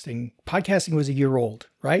podcasting was a year old,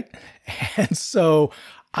 right? And so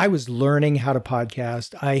I was learning how to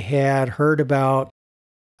podcast. I had heard about,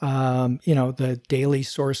 the daily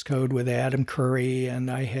source code with Adam Curry,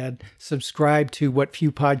 and I had subscribed to what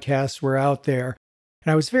few podcasts were out there.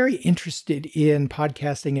 And I was very interested in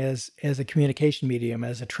podcasting as a communication medium,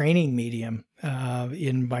 as a training medium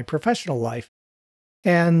in my professional life.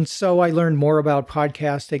 And so I learned more about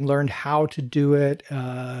podcasting, learned how to do it,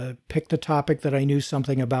 picked the topic that I knew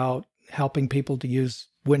something about, helping people to use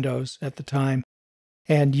Windows at the time,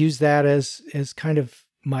 and used that as kind of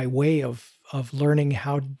my way of learning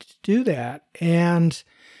how to do that. And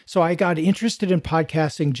so I got interested in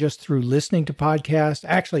podcasting just through listening to podcasts,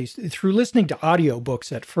 actually through listening to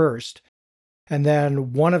audiobooks at first. And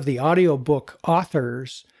then one of the audiobook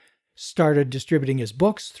authors started distributing his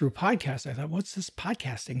books through podcasts. I thought, what's this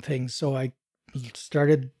podcasting thing? So I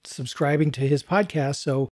started subscribing to his podcast.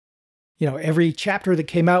 So, every chapter that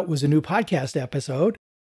came out was a new podcast episode,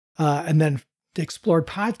 and then explored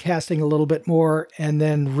podcasting a little bit more, and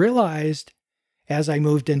then realized as I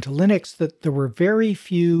moved into Linux that there were very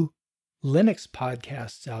few Linux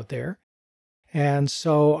podcasts out there. And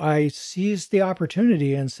so I seized the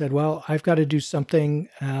opportunity and said, well, I've got to do something,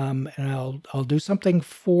 and I'll do something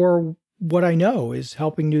for what I know is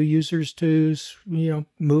helping new users to,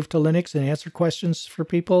 move to Linux and answer questions for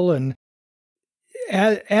people. And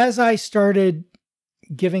as I started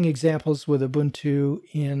giving examples with Ubuntu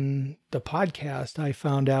in the podcast, I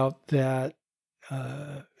found out that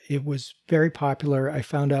it was very popular. I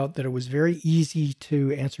found out that it was very easy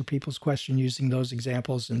to answer people's questions using those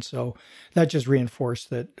examples. And so that just reinforced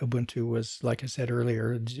that Ubuntu was, like I said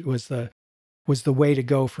earlier, was the way to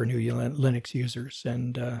go for new Linux users.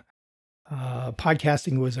 And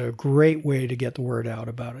podcasting was a great way to get the word out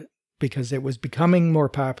about it because it was becoming more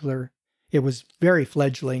popular. It was very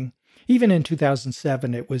fledgling. Even in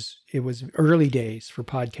 2007, it was early days for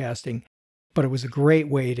podcasting, but it was a great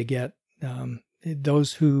way to get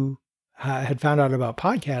those who had found out about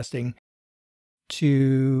podcasting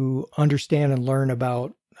to understand and learn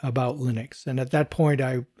about Linux. And at that point,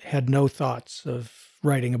 I had no thoughts of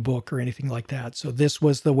writing a book or anything like that. So this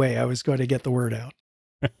was the way I was going to get the word out.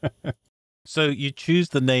 So you choose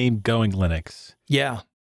the name Going Linux. Yeah.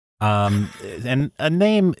 And a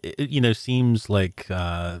name, seems like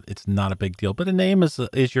it's not a big deal, but a name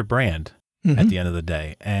is your brand at the end of the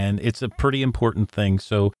day. And it's a pretty important thing.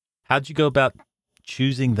 So how'd you go about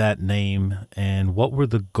choosing that name, and what were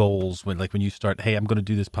the goals when you start, hey, I'm going to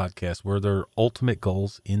do this podcast? Were there ultimate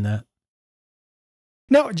goals in that?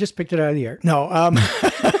 No, I just picked it out of the air. No.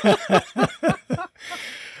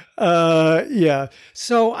 Yeah.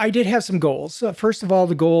 So I did have some goals. First of all,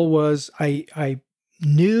 the goal was I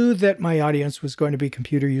knew that my audience was going to be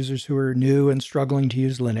computer users who were new and struggling to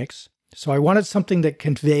use Linux. So I wanted something that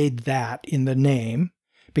conveyed that in the name,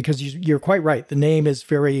 because you're quite right. The name is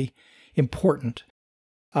very important.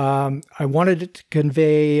 I wanted it to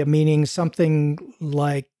convey a meaning, something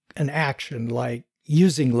like an action, like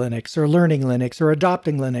using Linux or learning Linux or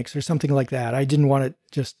adopting Linux or something like that. I didn't want it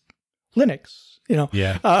just Linux,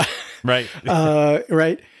 Yeah. Right.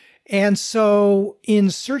 Right. And so in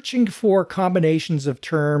searching for combinations of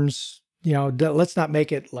terms, let's not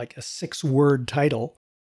make it like a 6-word title.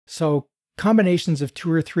 So combinations of 2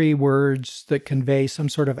 or 3 words that convey some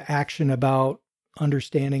sort of action about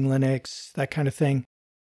understanding Linux, that kind of thing.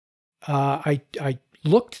 I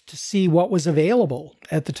looked to see what was available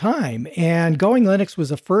at the time, and Going Linux was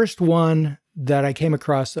the first one that I came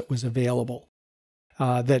across that was available,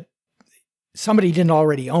 that somebody didn't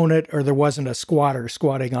already own it, or there wasn't a squatter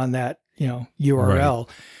squatting on that, URL.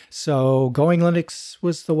 Right. So Going Linux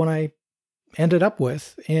was the one I ended up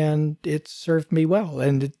with, and it served me well.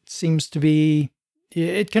 And it seems to be,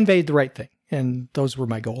 it conveyed the right thing. And those were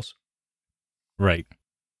my goals. Right.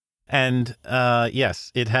 And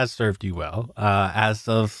yes, it has served you well. As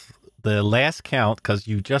of the last count, because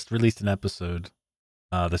you just released an episode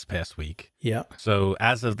this past week. Yeah. So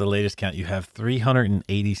as of the latest count, you have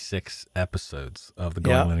 386 episodes of the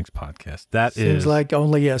Going Linux podcast. That seems like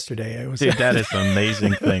only yesterday. Dude, that is an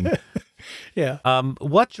amazing thing. Yeah.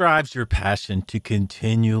 What drives your passion to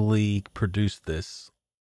continually produce this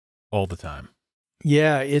all the time?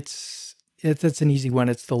 Yeah, it's an easy one.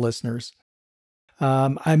 It's the listeners.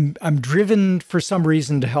 I'm driven for some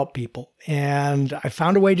reason to help people, and I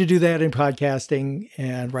found a way to do that in podcasting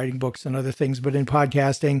and writing books and other things, but in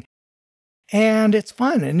podcasting, and it's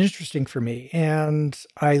fun and interesting for me. And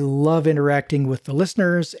I love interacting with the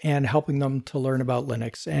listeners and helping them to learn about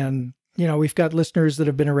Linux. And, we've got listeners that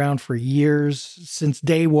have been around for years, since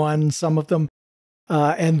day one, some of them,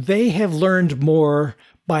 and they have learned more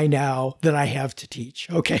by now than I have to teach.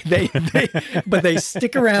 Okay. But they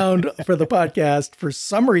stick around for the podcast for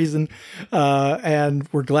some reason. And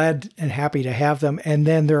we're glad and happy to have them. And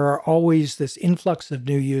then there are always this influx of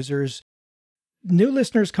new users. New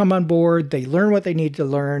listeners come on board. They learn what they need to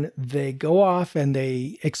learn. They go off and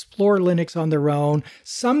they explore Linux on their own.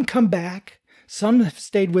 Some come back. Some have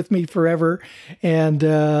stayed with me forever. And,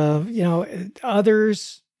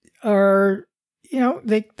 others are,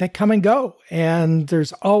 they come and go, and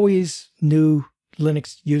there's always new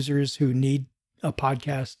Linux users who need a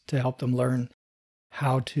podcast to help them learn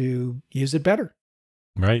how to use it better.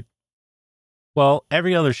 Right. Well,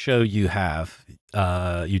 every other show you have,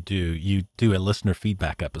 you do a listener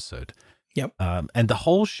feedback episode. Yep. And the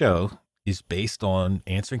whole show is based on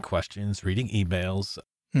answering questions, reading emails,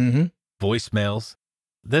 voicemails.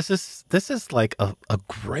 This is like a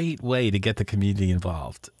great way to get the community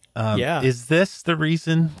involved. Yeah. Is this the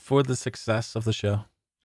reason for the success of the show?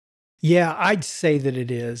 Yeah, I'd say that it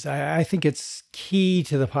is. I think it's key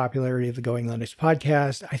to the popularity of the Going Linux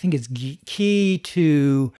podcast. I think it's key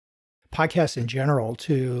to podcasts in general,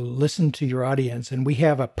 to listen to your audience. And we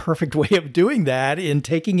have a perfect way of doing that in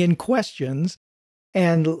taking in questions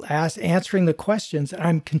and answering the questions.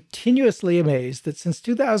 I'm continuously amazed that since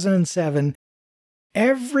 2007,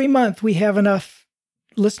 every month we have enough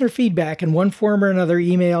listener feedback in one form or another,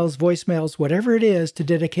 emails, voicemails, whatever it is, to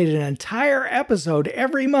dedicate an entire episode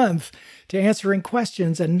every month to answering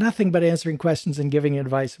questions, and nothing but answering questions and giving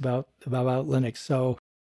advice about Linux. So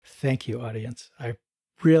thank you, audience. I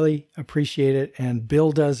really appreciate it. And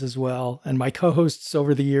Bill does as well. And my co-hosts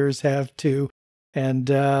over the years have too. And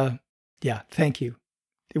yeah, thank you.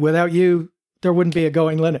 Without you, there wouldn't be a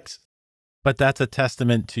Going Linux. But that's a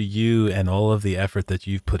testament to you and all of the effort that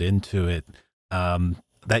you've put into it,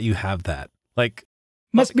 that you have that. Like,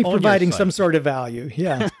 must be providing some sort of value.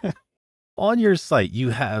 Yeah. On your site,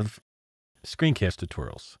 you have screencast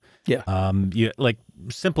tutorials. Yeah. You like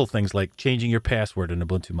simple things like changing your password in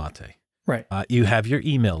Ubuntu Mate. Right. You have your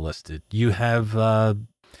email listed. You have your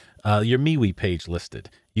MeWe page listed.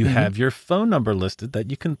 You have your phone number listed that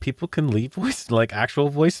people can leave actual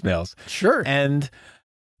voicemails. Sure. And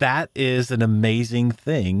that is an amazing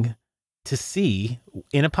thing to see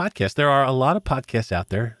in a podcast. There are a lot of podcasts out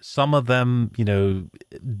there. Some of them,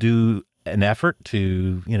 do an effort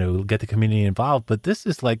to, get the community involved, but this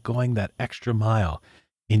is like going that extra mile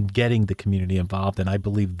in getting the community involved. And I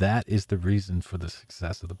believe that is the reason for the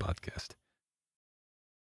success of the podcast.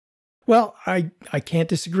 Well, I can't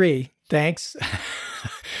disagree. Thanks.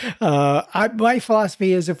 My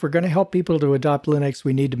philosophy is if we're going to help people to adopt Linux,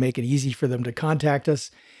 we need to make it easy for them to contact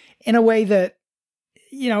us in a way that,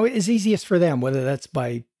 is easiest for them, whether that's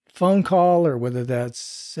by phone call or whether that's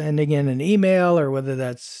sending in an email or whether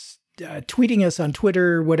that's tweeting us on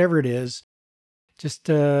Twitter, whatever it is. Just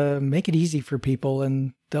make it easy for people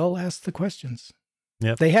and they'll ask the questions.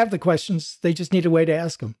 Yep. They have the questions. They just need a way to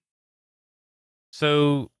ask them.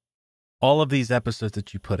 So all of these episodes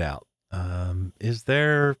that you put out, is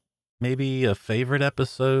there maybe a favorite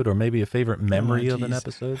episode or maybe a favorite memory of an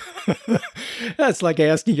episode? That's like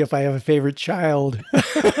asking if I have a favorite child.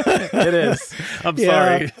 It is. I'm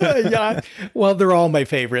sorry. Yeah. Well, they're all my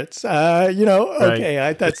favorites. Okay.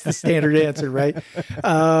 Right. That's the standard answer, right?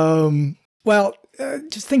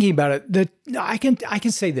 Just thinking about it, I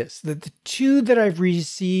can say this, that the two that I've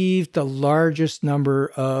received the largest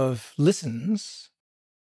number of listens,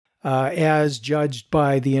 as judged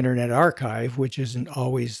by the Internet Archive, which isn't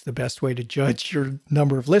always the best way to judge your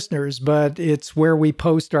number of listeners, but it's where we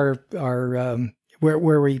post our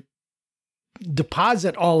where we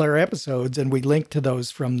deposit all our episodes, and we link to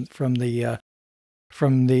those from the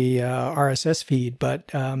RSS feed.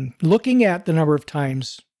 But looking at the number of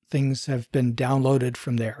times things have been downloaded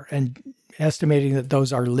from there and estimating that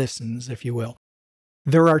those are listens, if you will,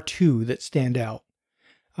 there are two that stand out.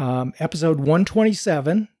 Episode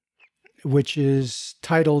 127, which is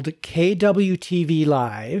titled KWTV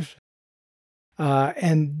Live,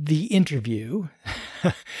 and the interview,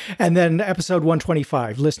 and then episode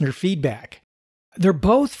 125, listener feedback. They're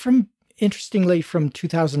both interestingly from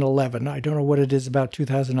 2011. I don't know what it is about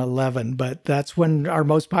 2011, but that's when our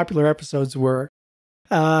most popular episodes were.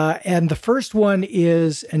 And the first one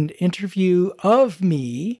is an interview of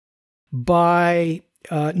me by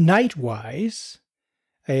Nightwise,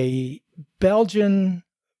 a Belgian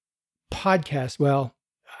podcast. Well,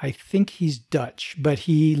 I think he's Dutch, but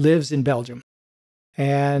he lives in Belgium.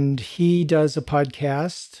 And he does a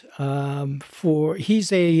podcast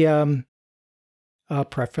he's a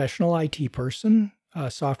professional IT person,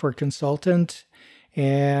 a software consultant,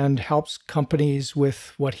 and helps companies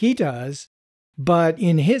with what he does. But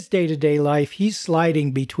in his day-to-day life, he's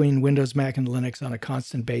sliding between Windows, Mac, and Linux on a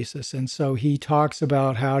constant basis. And so he talks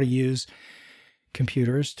about how to use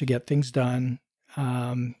computers to get things done,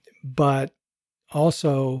 but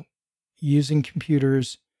also using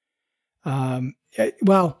computers.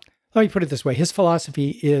 Well, let me put it this way. His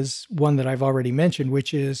philosophy is one that I've already mentioned,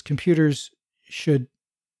 which is computers should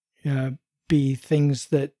be things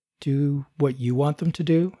that do what you want them to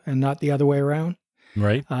do and not the other way around.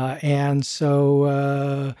 Right. And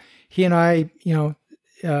so he and I,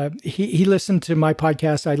 he listened to my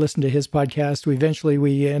podcast. I listened to his podcast.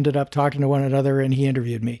 We ended up talking to one another, and he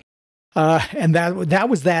interviewed me. And that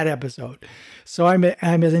was that episode. So I'm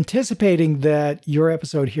anticipating that your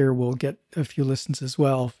episode here will get a few listens as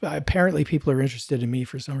well. Apparently, people are interested in me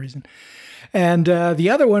for some reason. And the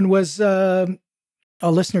other one was a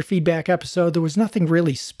listener feedback episode. There was nothing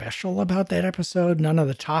really special about that episode. None of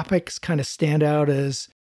the topics kind of stand out as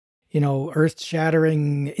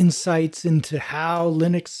earth-shattering insights into how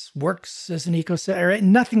Linux works as an ecosystem,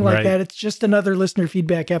 nothing like that. It's just another listener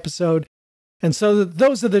feedback episode. And so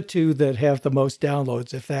those are the two that have the most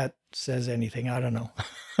downloads, if that says anything. I don't know.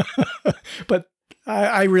 But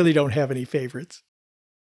I really don't have any favorites.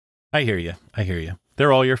 I hear you.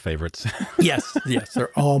 They're all your favorites. Yes,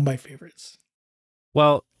 they're all my favorites.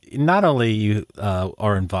 Well, not only you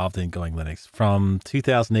are involved in Going Linux, from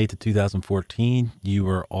 2008 to 2014, you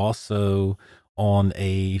were also on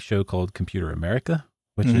a show called Computer America,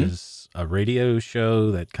 which is a radio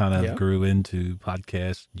show that kind of grew into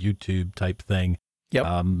podcast, YouTube type thing. Yep.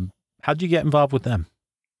 How'd you get involved with them?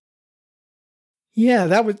 Yeah,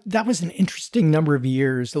 that was an interesting number of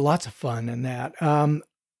years. Lots of fun in that.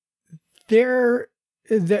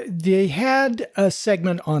 They had a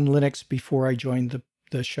segment on Linux before I joined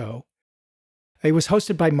the show. It was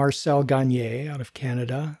hosted by Marcel Gagné out of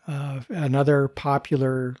Canada, another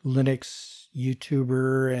popular Linux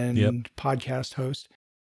YouTuber and podcast host.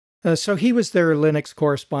 So he was their Linux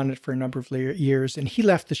correspondent for a number of years, and he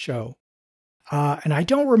left the show. And I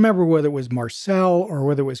don't remember whether it was Marcel or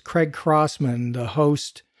whether it was Craig Crossman, the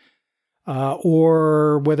host,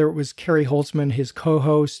 or whether it was Kerry Holtzman, his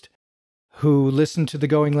co-host, who listened to the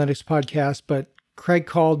Going Linux podcast. But Craig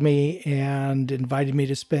called me and invited me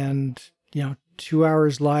to spend, 2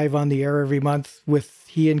 hours live on the air every month with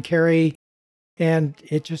he and Kerry. And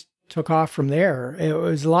it just took off from there. It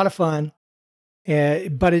was a lot of fun.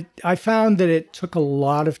 But I found that it took a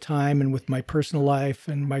lot of time, and with my personal life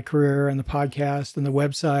and my career and the podcast and the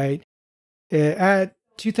website, at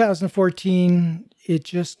 2014, it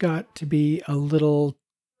just got to be a little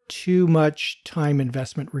too much time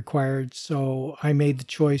investment required. So I made the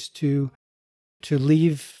choice to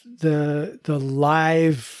leave the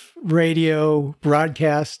live radio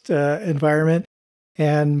broadcast environment.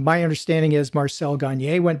 And my understanding is Marcel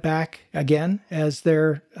Gagné went back again as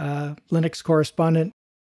their Linux correspondent.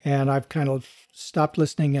 And I've kind of stopped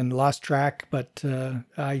listening and lost track, but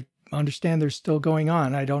I understand they're still going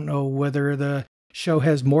on. I don't know whether the show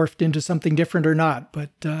has morphed into something different or not, but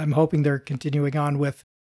I'm hoping they're continuing on with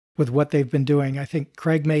what they've been doing. I think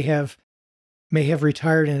Craig may have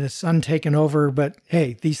retired and his son taken over, but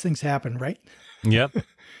hey, these things happen, right? Yep.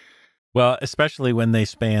 Well, especially when they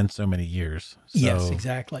span so many years. So. Yes,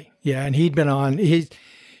 exactly. Yeah, and he'd been on, his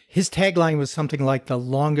tagline was something like the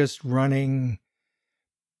longest running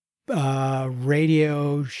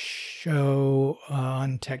radio show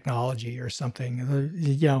on technology or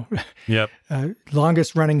something, Yep.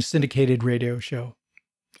 Longest running syndicated radio show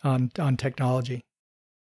on technology.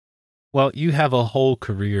 Well, you have a whole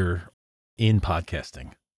career in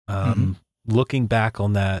podcasting. Looking back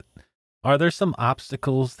on that, are there some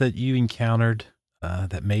obstacles that you encountered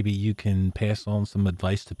that maybe you can pass on some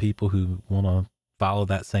advice to people who want to follow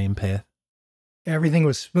that same path? Everything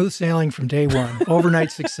was smooth sailing from day one.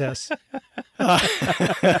 Overnight success.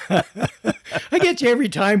 I get you every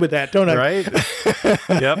time with that, don't I? Right?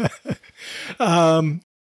 Yep.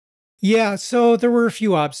 Yeah, so there were a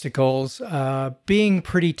few obstacles. Being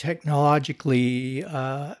pretty technologically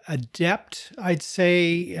adept, I'd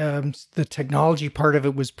say the technology part of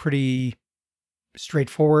it was pretty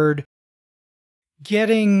straightforward.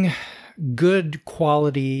 Getting good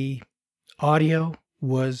quality audio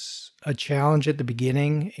was a challenge at the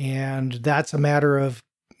beginning, and that's a matter of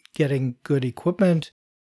getting good equipment,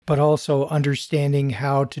 but also understanding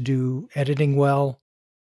how to do editing well.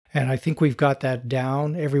 And I think we've got that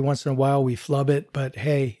down. Every once in a while we flub it, but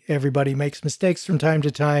hey, everybody makes mistakes from time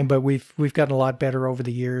to time, but we've gotten a lot better over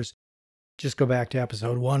the years. Just go back to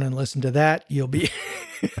episode 1 and listen to that. You'll be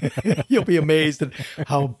you'll be amazed at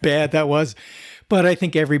how bad that was. But I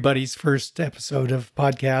think everybody's first episode of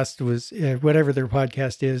podcast was whatever their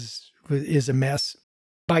podcast is a mess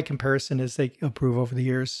by comparison as they improve over the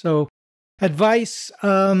years. So advice,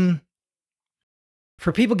 for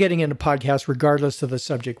people getting into podcasts, regardless of the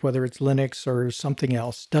subject, whether it's Linux or something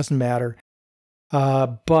else, doesn't matter.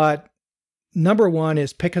 But number one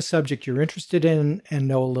is pick a subject you're interested in and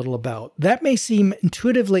know a little about. That may seem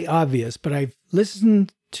intuitively obvious, but I've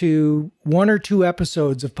listened to 1 or 2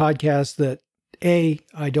 episodes of podcasts that,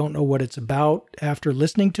 I don't know what it's about after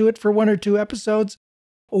listening to it for 1 or 2 episodes,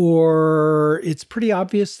 or it's pretty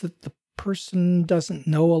obvious that the person doesn't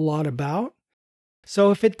know a lot about. So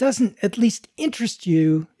if it doesn't at least interest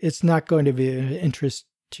you, it's not going to be of interest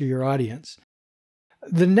to your audience.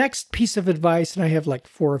 The next piece of advice, and I have like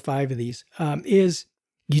 4 or 5 of these, is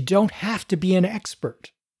you don't have to be an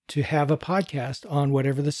expert to have a podcast on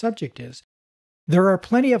whatever the subject is. There are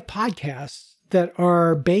plenty of podcasts that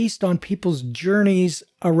are based on people's journeys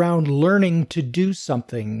around learning to do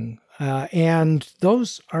something. And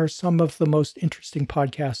those are some of the most interesting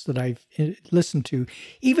podcasts that I've listened to.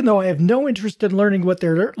 Even though I have no interest in learning what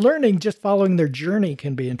they're learning, just following their journey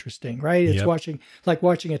can be interesting, right? It's like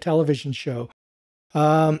watching a television show.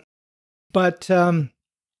 But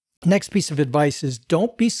next piece of advice is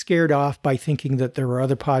don't be scared off by thinking that there are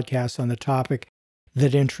other podcasts on the topic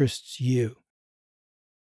that interests you.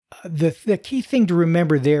 The key thing to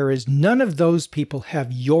remember there is none of those people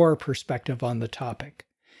have your perspective on the topic.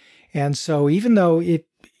 And so even though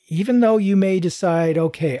you may decide,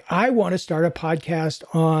 okay, I want to start a podcast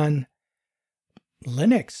on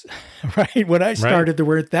Linux, right? When I started, there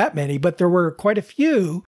weren't that many, but there were quite a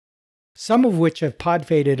few, some of which have pod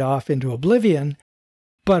faded off into oblivion,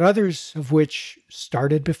 but others of which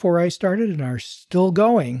started before I started and are still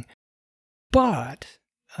going. But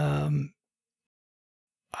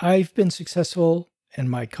I've been successful, and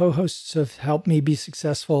my co-hosts have helped me be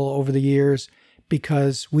successful over the years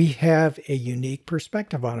because we have a unique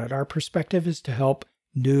perspective on it. Our perspective is to help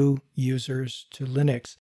new users to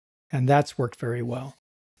Linux, and that's worked very well.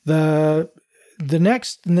 The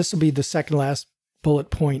next, and this will be the second last bullet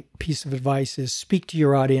point piece of advice, is speak to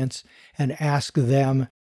your audience and ask them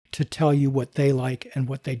to tell you what they like and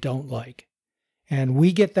what they don't like. And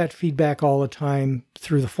we get that feedback all the time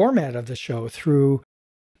through the format of the show, through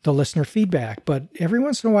the listener feedback. But every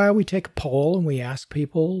once in a while, we take a poll and we ask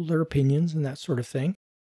people their opinions and that sort of thing.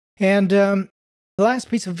 And the last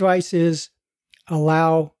piece of advice is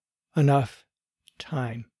allow enough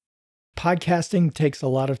time. Podcasting takes a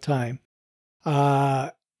lot of time.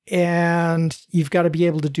 And you've got to be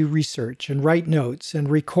able to do research and write notes and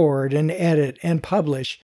record and edit and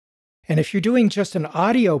publish. And if you're doing just an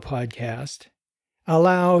audio podcast,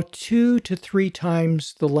 allow 2 to 3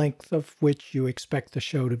 times the length of which you expect the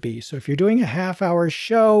show to be. So if you're doing a half-hour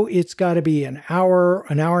show, it's got to be an hour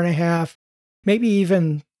and a half, maybe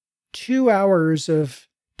even 2 hours of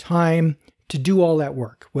time to do all that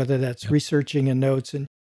work, whether that's researching and notes.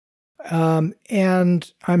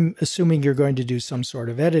 And I'm assuming you're going to do some sort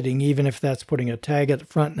of editing, even if that's putting a tag at the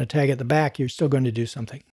front and a tag at the back, you're still going to do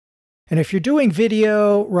something. And if you're doing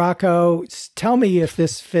video, Rocco, tell me if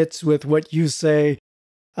this fits with what you say.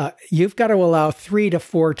 You've got to allow 3 to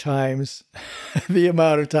 4 times the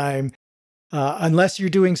amount of time, unless you're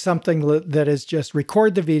doing something that is just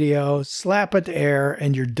record the video, slap it to air,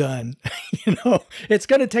 and you're done. It's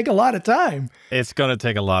going to take a lot of time. It's going to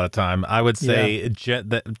take a lot of time. I would say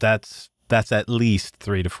that's at least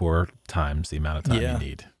 3 to 4 times the amount of time you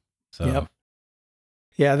need. So. Yep.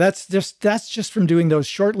 Yeah, that's just from doing those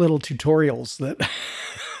short little tutorials that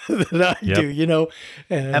I do,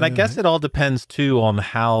 And I guess it all depends too on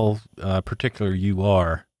how particular you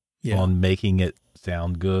are on making it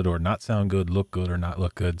sound good or not sound good, look good or not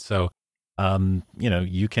look good. So,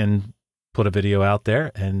 you can put a video out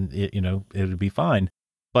there and it'll be fine.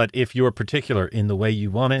 But if you're particular in the way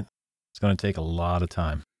you want it, it's going to take a lot of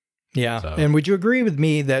time. Yeah. So. And would you agree with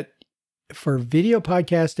me that for video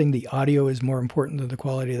podcasting, the audio is more important than the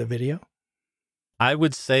quality of the video? I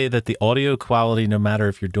would say that the audio quality, no matter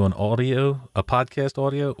if you're doing audio, a podcast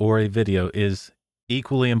audio, or a video, is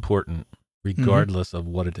equally important, regardless of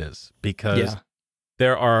what it is. Because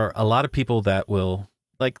there are a lot of people that will,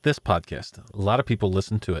 like this podcast, a lot of people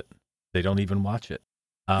listen to it. They don't even watch it.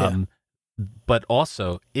 But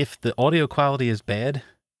also, if the audio quality is bad,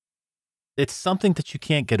 it's something that you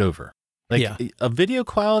can't get over. Like a video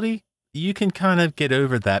quality, you can kind of get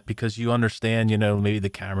over that because you understand, maybe the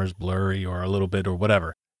camera's blurry or a little bit or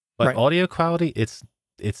whatever. But audio quality,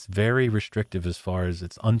 it's very restrictive as far as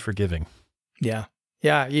it's unforgiving. Yeah.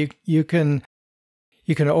 Yeah. You can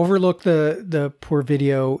overlook the poor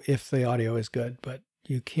video if the audio is good, but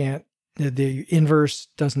you can't, the inverse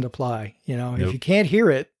doesn't apply. If you can't hear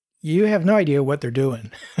it, you have no idea what they're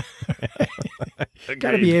doing.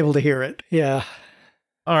 Got to be able to hear it. Yeah.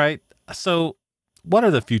 All right. So, what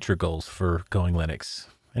are the future goals for Going Linux?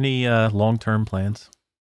 Any long-term plans?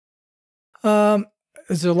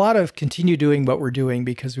 There's a lot of continue doing what we're doing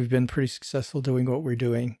because we've been pretty successful doing what we're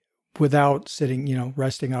doing without sitting,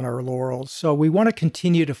 resting on our laurels. So we want to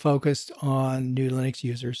continue to focus on new Linux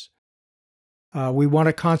users. We want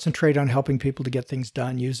to concentrate on helping people to get things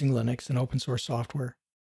done using Linux and open source software.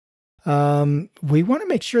 We want to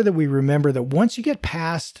make sure that we remember that once you get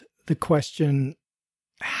past the question,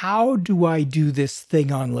 how do I do this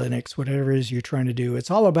thing on Linux, whatever it is you're trying to do?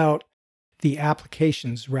 It's all about the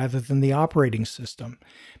applications rather than the operating system,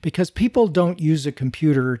 because people don't use a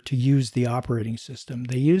computer to use the operating system.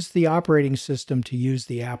 They use the operating system to use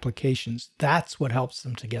the applications. That's what helps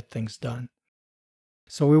them to get things done.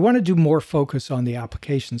 So we want to do more focus on the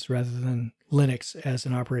applications rather than Linux as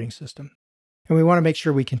an operating system. And we want to make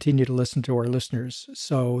sure we continue to listen to our listeners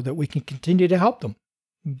so that we can continue to help them.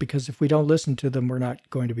 Because if we don't listen to them, we're not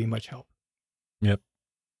going to be much help. Yep.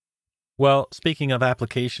 Well, speaking of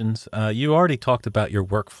applications, you already talked about your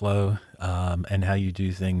workflow and how you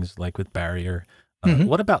do things like with Barrier.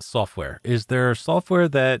 What about software? Is there software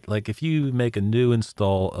that, like, if you make a new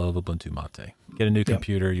install of Ubuntu Mate, get a new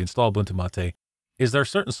computer, you install Ubuntu Mate, is there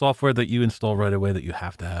certain software that you install right away that you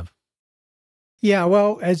have to have? Yeah,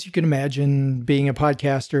 well, as you can imagine, being a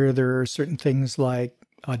podcaster, there are certain things like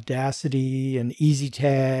Audacity and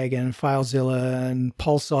EasyTag and FileZilla and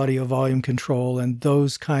Pulse Audio Volume Control and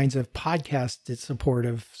those kinds of podcast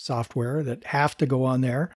supportive software that have to go on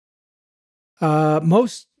there.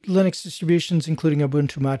 Most Linux distributions, including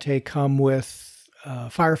Ubuntu Mate, come with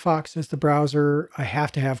Firefox as the browser. I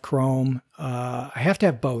have to have Chrome. I have to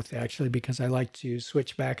have both, actually, because I like to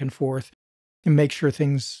switch back and forth and make sure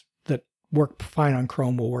things that work fine on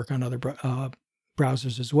Chrome will work on other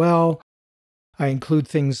browsers as well. I include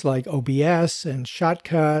things like OBS and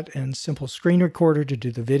Shotcut and Simple Screen Recorder to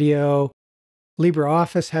do the video.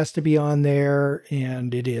 LibreOffice has to be on there,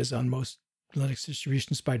 and it is on most Linux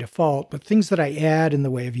distributions by default. But things that I add in the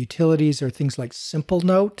way of utilities are things like Simple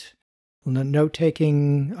Note, a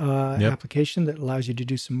note-taking application that allows you to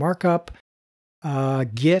do some markup.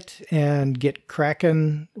 Git and Git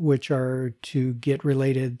Kraken, which are to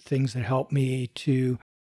Git-related things that help me to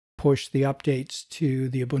push the updates to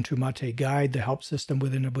the Ubuntu Mate guide, the help system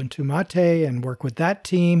within Ubuntu Mate, and work with that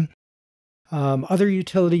team. Other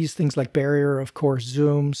utilities, things like Barrier, of course,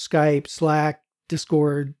 Zoom, Skype, Slack,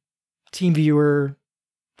 Discord, TeamViewer,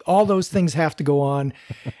 all those things have to go on.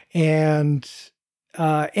 And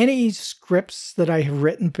any scripts that I have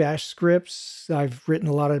written, bash scripts, I've written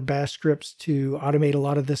a lot of bash scripts to automate a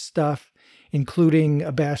lot of this stuff, including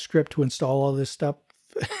a bash script to install all this stuff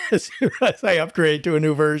as soon as I upgrade to a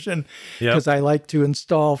new version, because I like to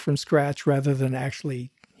install from scratch rather than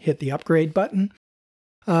actually hit the upgrade button.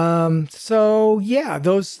 So yeah,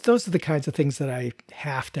 those are the kinds of things that I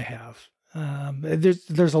have to have.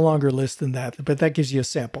 There's a longer list than that, but that gives you a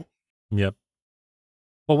sample. Yep.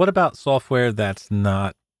 Well, what about software that's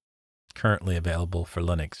not currently available for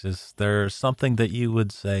Linux? Is there something that you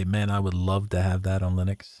would say, man, I would love to have that on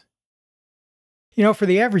Linux? You know, for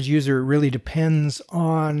the average user, it really depends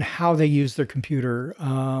on how they use their computer.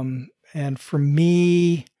 And for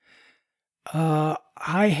me,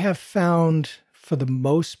 I have found for the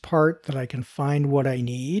most part that I can find what I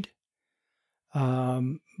need.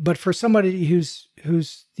 But for somebody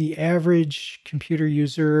who's the average computer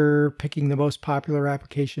user picking the most popular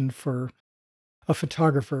application for a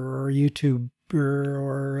photographer or a YouTuber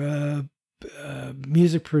or a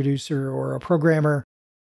music producer or a programmer,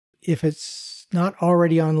 if it's not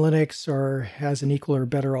already on Linux or has an equal or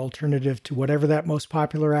better alternative to whatever that most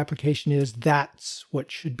popular application is, that's what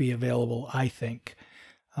should be available, I think.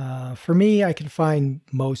 For me, I can find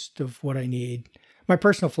most of what I need. My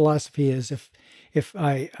personal philosophy is if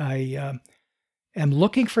I am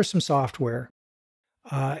looking for some software,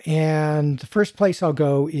 and the first place I'll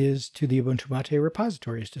go is to the Ubuntu Mate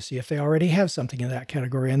repositories to see if they already have something in that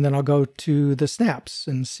category. And then I'll go to the snaps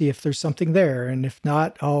and see if there's something there. And if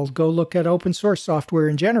not, I'll go look at open source software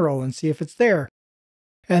in general and see if it's there.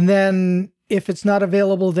 And then if it's not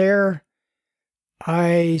available there,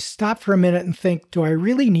 I stop for a minute and think, do I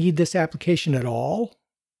really need this application at all?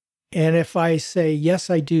 And if I say, yes,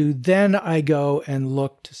 I do, then I go and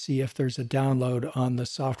look to see if there's a download on the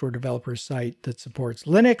software developer site that supports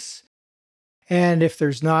Linux. And if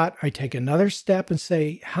there's not, I take another step and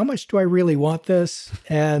say, how much do I really want this?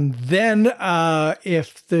 And then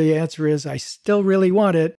if the answer is I still really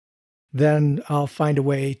want it, then I'll find a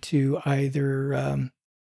way to either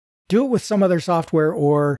do it with some other software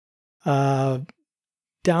or download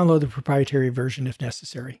the proprietary version if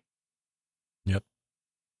necessary. Yep.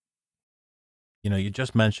 You know, you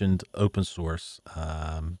just mentioned open source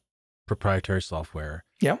proprietary software.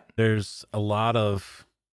 Yeah. There's a lot of,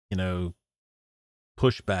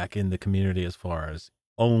 pushback in the community as far as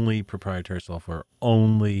only proprietary software,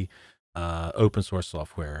 only open source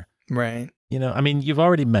software. Right. You've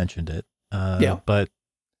already mentioned it. But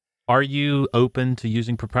are you open to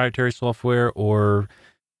using proprietary software, or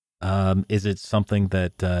is it something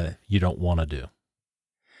that you don't want to do?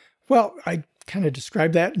 Well, I kind of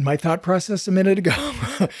described that in my thought process a minute ago.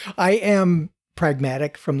 I am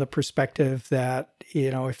pragmatic from the perspective that,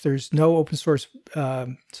 if there's no open source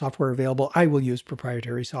software available, I will use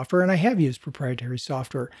proprietary software, and I have used proprietary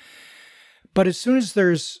software. But as soon as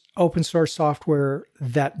there's open source software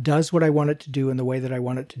that does what I want it to do in the way that I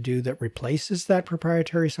want it to do, that replaces that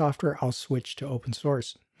proprietary software, I'll switch to open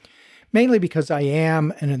source. mainly because I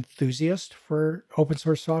am an enthusiast for open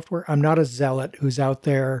source software. I'm not a zealot who's out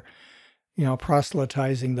there,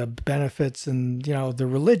 proselytizing the benefits and, the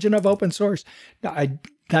religion of open source. No, I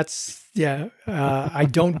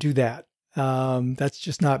don't do that. That's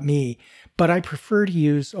just not me. But I prefer to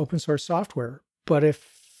use open source software. But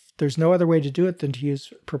if there's no other way to do it than to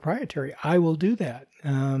use proprietary, I will do that.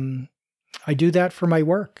 I do that for my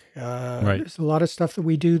work. Right. There's a lot of stuff that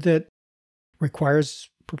we do that requires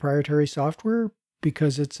proprietary software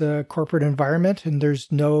because it's a corporate environment and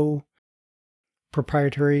there's no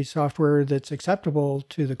proprietary software that's acceptable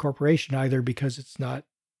to the corporation, either because it's not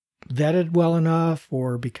vetted well enough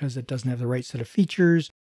or because it doesn't have the right set of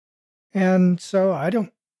features. And so I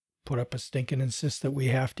don't put up a stink and insist that we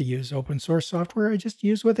have to use open source software. I just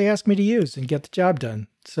use what they ask me to use and get the job done.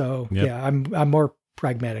 So yeah, I'm more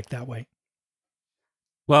pragmatic that way.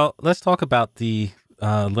 Well, let's talk about the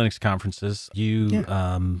Linux conferences. You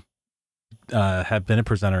have been a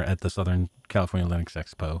presenter at the Southern California Linux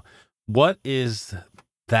Expo. What is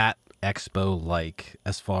that expo like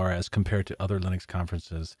as far as compared to other Linux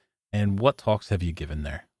conferences? And what talks have you given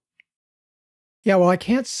there? Yeah, well, I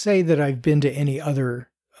can't say that I've been to any other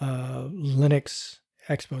Linux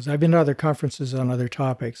expos. I've been to other conferences on other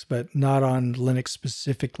topics, but not on Linux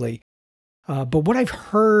specifically. But what I've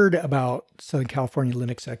heard about Southern California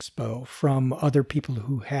Linux Expo from other people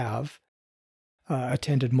who have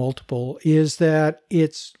attended multiple is that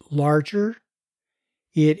it's larger.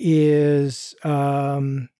 It is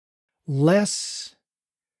less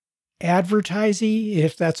advertising,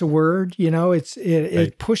 if that's a word.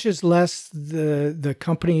 It pushes less the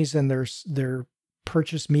companies and their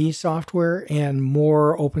purchase me software and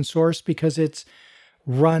more open source because it's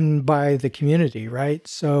run by the community, right?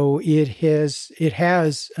 So it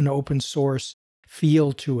has an open source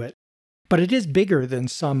feel to it, but it is bigger than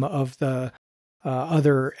some of the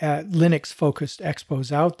other Linux focused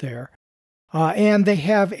expos out there. And they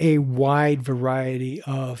have a wide variety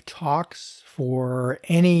of talks for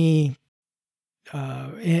any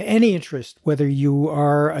interest, whether you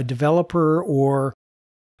are a developer or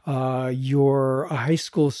you're a high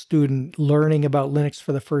school student learning about Linux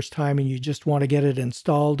for the first time and you just want to get it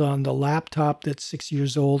installed on the laptop that's 6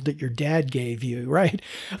 years old that your dad gave you, right?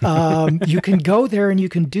 You can go there and you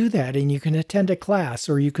can do that, and you can attend a class,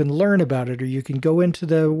 or you can learn about it, or you can go into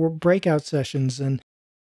the breakout sessions, and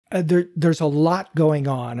there's a lot going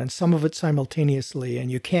on, and some of it simultaneously,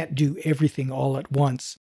 and you can't do everything all at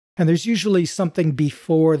once. And there's usually something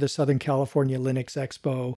before the Southern California Linux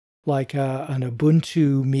Expo, like an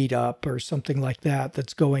Ubuntu meetup or something like that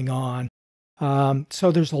that's going on.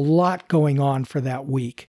 So there's a lot going on for that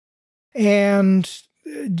week. And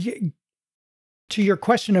to your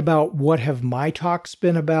question about what have my talks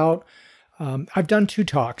been about, I've done 2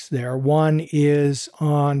 talks there. One is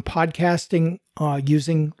on podcasting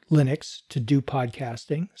using Linux to do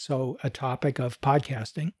podcasting. So a topic of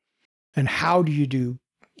podcasting. And how do you do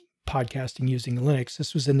podcasting using Linux?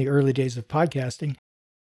 This was in the early days of podcasting.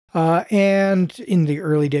 And in the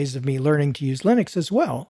early days of me learning to use Linux as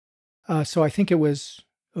well. So I think it was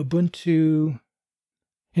Ubuntu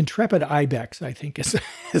Intrepid Ibex, I think is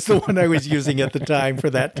the one I was using at the time for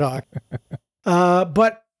that talk.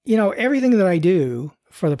 But, everything that I do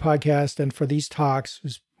for the podcast and for these talks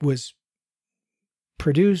was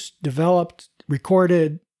produced, developed,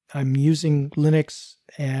 recorded. I'm using Linux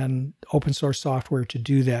and open source software to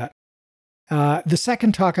do that. The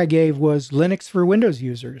second talk I gave was Linux for Windows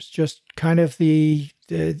users, just kind of the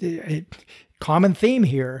common theme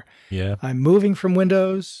here. Yeah. I'm moving from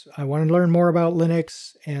Windows. I want to learn more about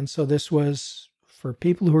Linux. And so this was for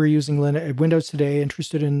people who are using Windows today,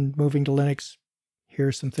 interested in moving to Linux. Here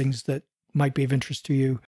are some things that might be of interest to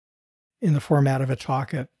you in the format of a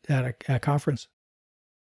talk at a conference.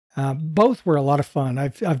 Both were a lot of fun.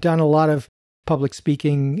 I've done a lot of public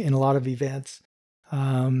speaking in a lot of events.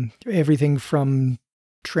 Everything from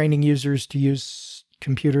training users to use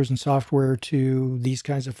computers and software to these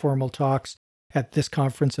kinds of formal talks at this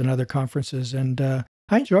conference and other conferences. And I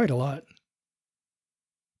enjoyed a lot.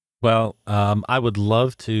 Well, I would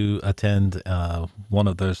love to attend one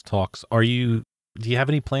of those talks. Do you have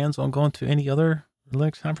any plans on going to any other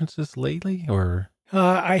Linux conferences lately, or?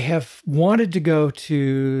 I have wanted to go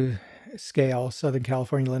to Scale, Southern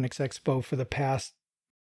California Linux Expo, for the past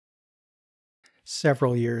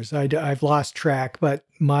several years. I've lost track, but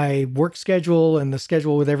my work schedule and the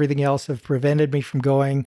schedule with everything else have prevented me from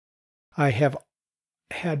going. I have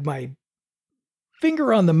had my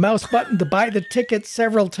finger on the mouse button to buy the ticket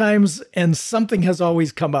several times, and something has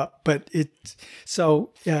always come up. But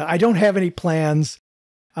I don't have any plans.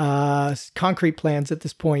 concrete plans at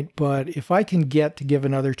this point, but if I can get to give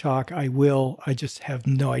another talk, I will. I just have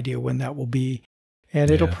no idea when that will be. And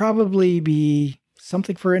it'll probably be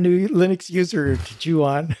something for a new Linux user to chew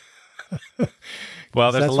on.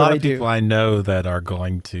 Well, there's a lot of people I know that are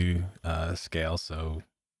going to scale. So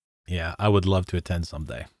yeah, I would love to attend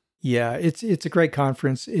someday. Yeah, it's a great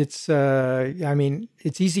conference. It's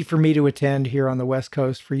it's easy for me to attend here on the West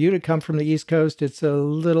Coast. For you to come from the East Coast, it's a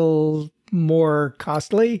little more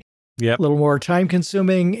costly, a little more time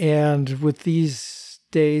consuming. And with these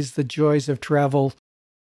days, the joys of travel,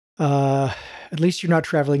 at least you're not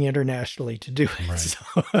traveling internationally to do it. Right. So.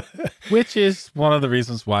 Which is one of the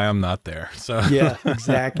reasons why I'm not there. So yeah,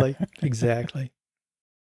 exactly.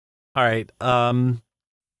 All right.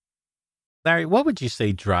 Larry, what would you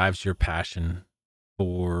say drives your passion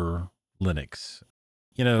for Linux?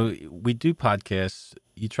 You know, we do podcasts,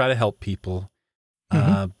 you try to help people.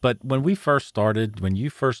 But when you first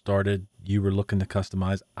started, you were looking to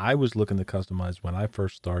customize. I was looking to customize when I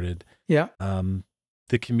first started. Yeah.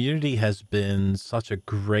 The community has been such a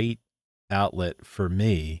great outlet for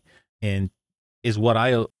me, and is what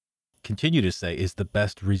I continue to say is the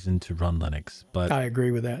best reason to run Linux. But I agree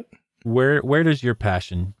with that. Where does your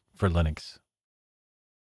passion for Linux?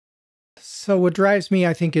 So what drives me,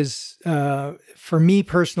 I think, is for me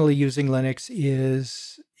personally using Linux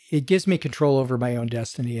is it gives me control over my own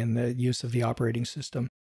destiny and the use of the operating system.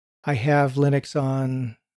 I have Linux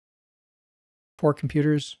on 4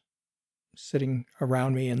 computers sitting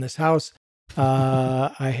around me in this house.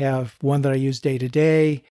 I have one that I use day to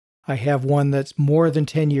day. I have one that's more than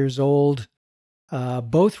 10 years old,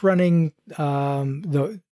 both running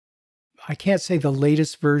I can't say the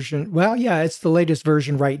latest version. Well, yeah, it's the latest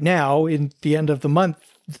version right now. In the end of the month,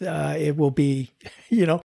 it will be,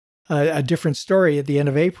 a different story at the end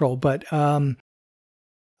of April. But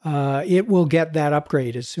it will get that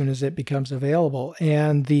upgrade as soon as it becomes available.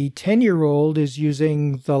 And the 10-year-old is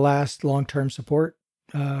using the last long-term support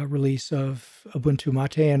release of Ubuntu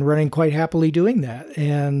Mate and running quite happily doing that.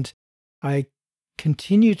 And I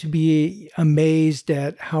continue to be amazed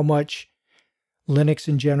at how much Linux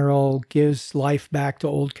in general gives life back to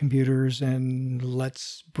old computers and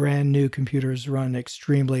lets brand new computers run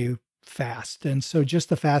extremely fast. And so just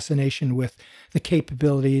the fascination with the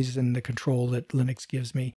capabilities and the control that Linux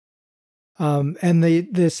gives me. And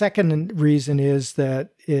the second reason is that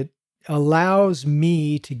it allows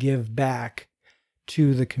me to give back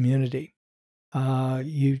to the community.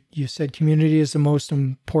 You said community is the most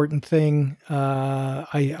important thing.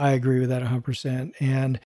 I agree with that 100%.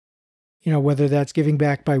 And whether that's giving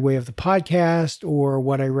back by way of the podcast or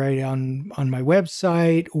what I write on my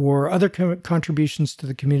website or other contributions to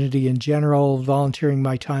the community in general, volunteering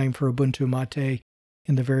my time for Ubuntu Mate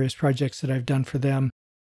in the various projects that I've done for them.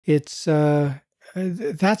 It's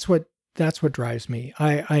that's what drives me.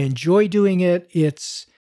 I enjoy doing it.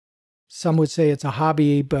 Some would say it's a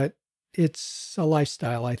hobby, but it's a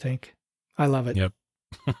lifestyle, I think. I love it. Yep.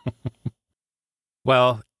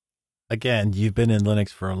 Well, again, you've been in Linux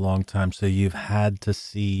for a long time, so you've had to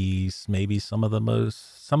see maybe some of the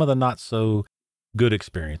not so good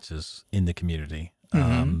experiences in the community.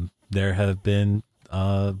 There have been,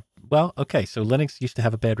 so Linux used to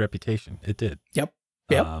have a bad reputation. It did. Yep.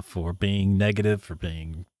 For being negative, for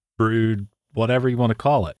being rude, whatever you want to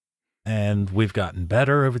call it. And we've gotten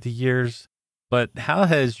better over the years. But how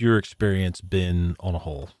has your experience been on a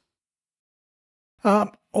whole?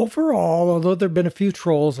 Overall, although there have been a few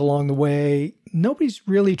trolls along the way, nobody's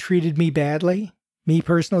really treated me badly. Me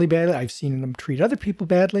personally badly. I've seen them treat other people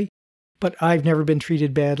badly, but I've never been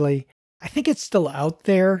treated badly. I think it's still out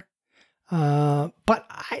there. But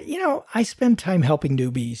I spend time helping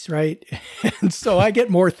newbies, right? And so I get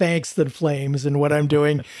more thanks than flames in what I'm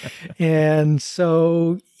doing. And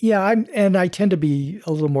so, yeah, I tend to be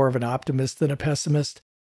a little more of an optimist than a pessimist.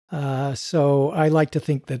 So I like to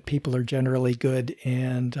think that people are generally good,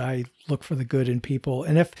 and I look for the good in people.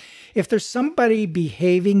 And if there's somebody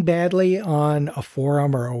behaving badly on a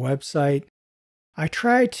forum or a website, I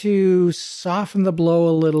try to soften the blow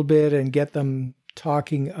a little bit and get them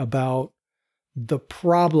talking about the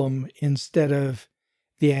problem instead of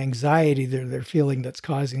the anxiety that they're feeling that's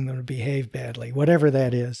causing them to behave badly, whatever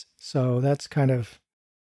that is. So that's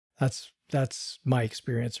my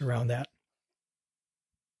experience around that.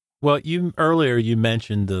 Well, earlier you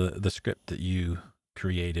mentioned the script that you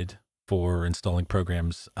created for installing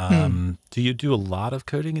programs. Do you do a lot of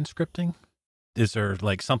coding and scripting? Is there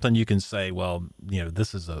like something you can say, well,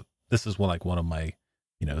 this is one of my,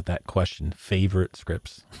 that question, favorite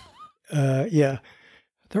scripts? Yeah,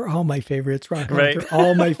 they're all my favorites, Rock. Right. They're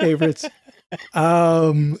all my favorites.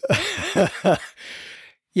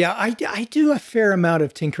 Yeah, I do a fair amount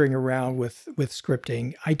of tinkering around with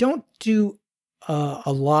scripting. I don't do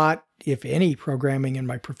a lot, if any, programming in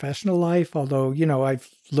my professional life, although, I've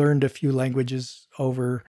learned a few languages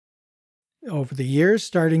over the years,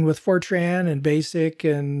 starting with Fortran and BASIC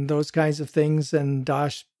and those kinds of things, and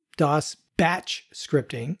DOS batch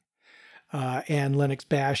scripting and Linux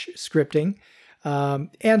bash scripting.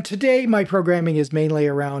 And today my programming is mainly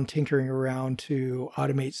around tinkering around to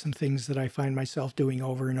automate some things that I find myself doing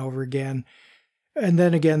over and over again. And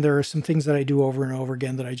then again, there are some things that I do over and over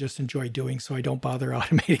again that I just enjoy doing, so I don't bother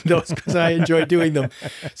automating those because I enjoy doing them.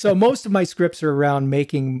 So most of my scripts are around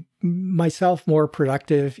making myself more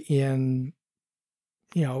productive in,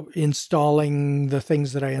 installing the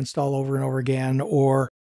things that I install over and over again, or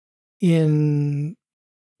in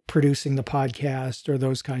producing the podcast or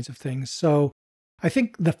those kinds of things. So I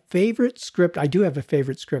think the favorite script, I do have a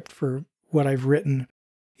favorite script for what I've written,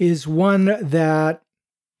 is one that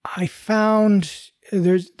I found.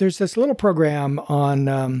 There's this little program on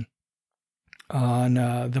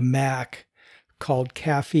the Mac called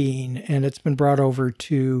Caffeine, and it's been brought over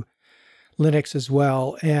to Linux as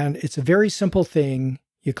well. And it's a very simple thing.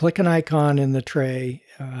 You click an icon in the tray,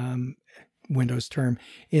 Windows term,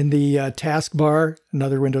 in the taskbar,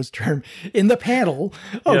 another Windows term, in the panel.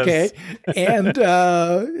 Okay. Yes. And,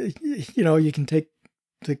 you can take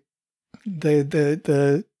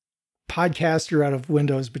the podcaster out of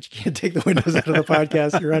Windows, but you can't take the Windows out of the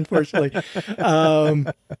podcaster, unfortunately.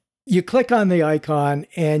 You click on the icon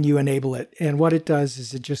and you enable it. And what it does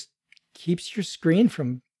is it just keeps your screen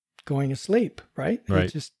from going asleep, right? Right.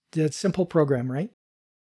 It's just a simple program, right?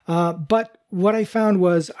 But what I found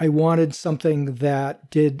was I wanted something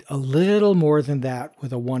that did a little more than that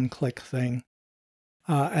with a one-click thing.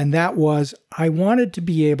 And that was, I wanted to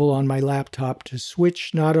be able on my laptop to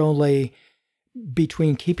switch not only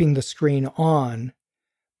between keeping the screen on,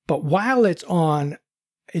 but while it's on,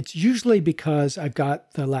 it's usually because I've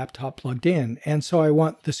got the laptop plugged in. And so I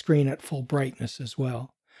want the screen at full brightness as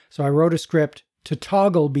well. So I wrote a script to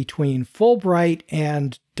toggle between full bright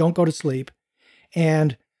and don't go to sleep,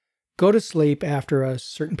 and go to sleep after a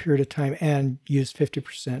certain period of time and use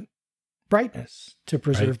 50% brightness to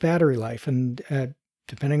preserve battery life. And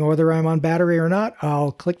depending on whether I'm on battery or not,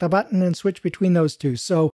 I'll click the button and switch between those two.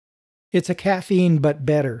 So it's a Caffeine, but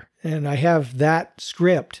better. And I have that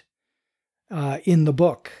script in the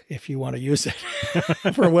book if you want to use it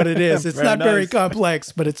for what it is. It's not very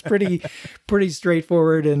complex, but it's pretty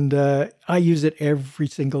straightforward. And I use it every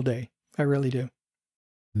single day. I really do.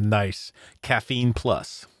 Nice. Caffeine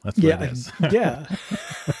plus. That's what it is. Yeah.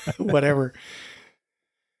 Whatever.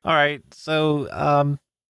 All right. So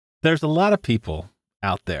there's a lot of people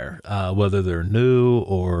out there, whether they're new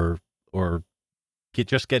or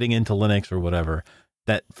just getting into Linux or whatever,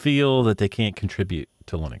 that feel that they can't contribute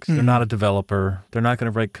to Linux. They're not a developer. They're not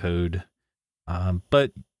going to write code.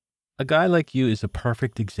 But a guy like you is a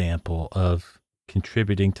perfect example of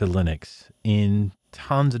contributing to Linux in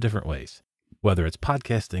tons of different ways, whether it's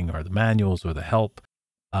podcasting or the manuals or the help.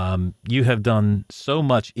 You have done so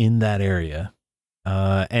much in that area.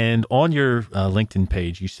 And on your LinkedIn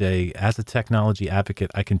page, you say, as a technology advocate,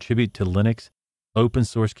 I contribute to Linux open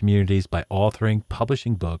source communities by authoring,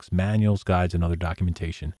 publishing books, manuals, guides, and other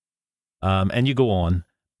documentation. And you go on,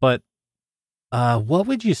 but what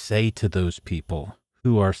would you say to those people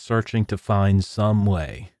who are searching to find some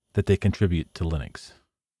way that they contribute to Linux?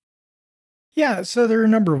 Yeah, so there are a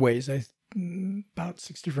number of ways, about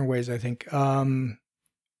 6 different ways, I think.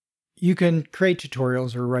 You can create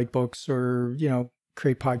tutorials or write books or,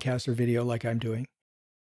 create podcasts or video like I'm doing.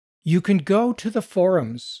 You can go to the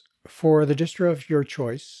forums for the distro of your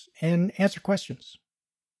choice and answer questions.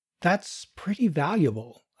 That's pretty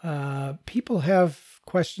valuable. People have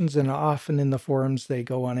questions, and often in the forums they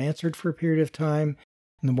go unanswered for a period of time.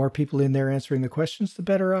 And the more people in there answering the questions, the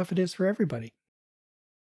better off it is for everybody.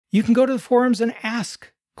 You can go to the forums and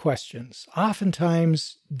ask questions.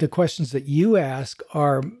 Oftentimes, the questions that you ask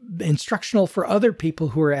are instructional for other people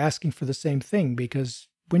who are asking for the same thing, because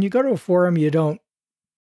when you go to a forum,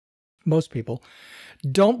 most people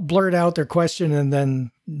don't blurt out their question and then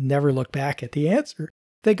never look back at the answer.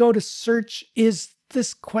 They go to search, is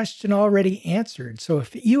this question already answered? So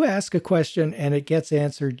if you ask a question and it gets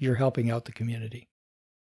answered, you're helping out the community.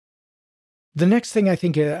 The next thing I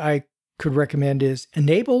think I could recommend is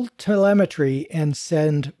enable telemetry and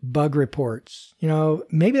send bug reports.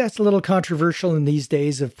 Maybe that's a little controversial in these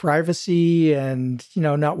days of privacy and,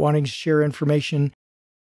 not wanting to share information.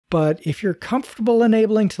 But if you're comfortable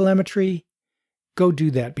enabling telemetry, go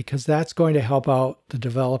do that, because that's going to help out the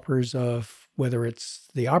developers of whether it's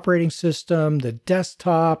the operating system, the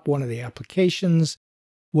desktop, one of the applications.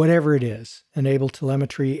 whatever it is, enable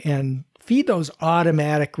telemetry and feed those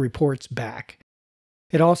automatic reports back.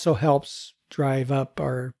 It also helps drive up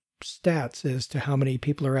our stats as to how many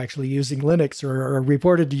people are actually using Linux or are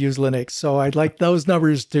reported to use Linux. So I'd like those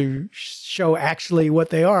numbers to show actually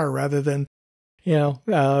what they are rather than,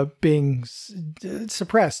 being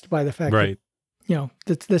suppressed by the fact right.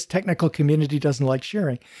 that, this technical community doesn't like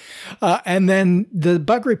sharing. And then the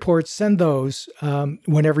bug reports, send those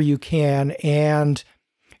whenever you can. And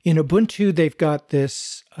in Ubuntu, they've got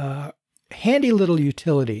this handy little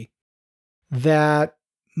utility that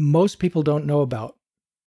most people don't know about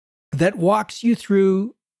that walks you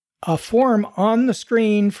through a form on the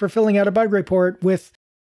screen for filling out a bug report with,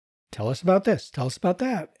 tell us about this, tell us about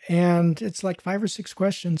that. And it's like 5 or 6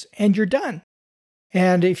 questions and you're done.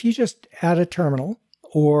 And if you just add a terminal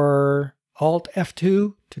or Alt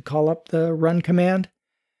F2 to call up the run command,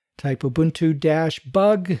 type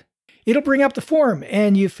Ubuntu-bug, it'll bring up the form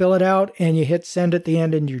and you fill it out and you hit send at the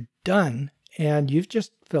end and you're done. And you've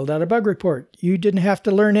just filled out a bug report. You didn't have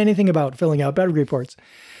to learn anything about filling out bug reports.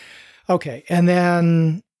 Okay, and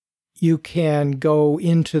then you can go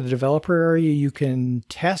into the developer area. You can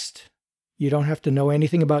test. You don't have to know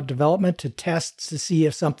anything about development to test to see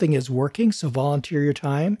if something is working. So volunteer your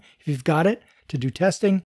time, if you've got it, to do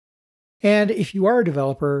testing. And if you are a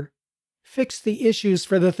developer, fix the issues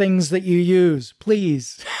for the things that you use,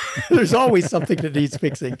 please. There's always something that needs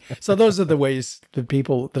fixing. So those are the ways that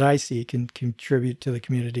people that I see can contribute to the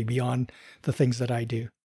community beyond the things that I do.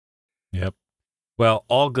 Yep. Well,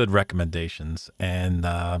 all good recommendations. And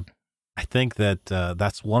I think that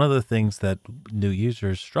that's one of the things that new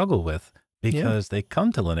users struggle with because they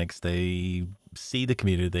come to Linux, they see the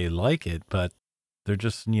community, they like it, but they're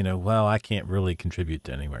just, well, I can't really contribute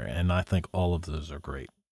to anywhere. And I think all of those are great.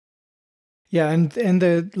 Yeah, and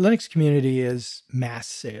the Linux community is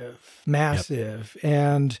massive. Yep.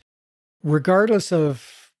 And regardless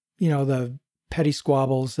of, the petty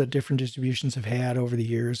squabbles that different distributions have had over the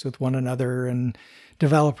years with one another and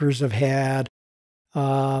developers have had,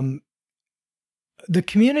 the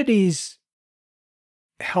communities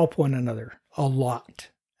help one another a lot,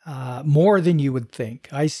 more than you would think.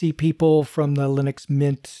 I see people from the Linux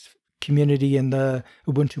Mint community in the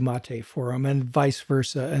Ubuntu Mate forum and vice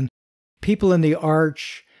versa, and people in the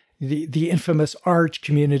Arch, the infamous Arch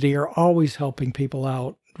community are always helping people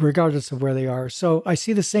out, regardless of where they are. So I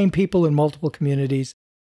see the same people in multiple communities.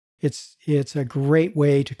 It's a great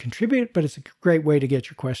way to contribute, but it's a great way to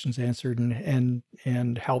get your questions answered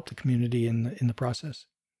and help the community in the process.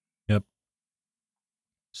 Yep.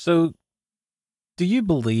 So do you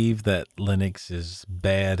believe that Linux is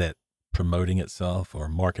bad at promoting itself or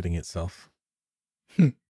marketing itself?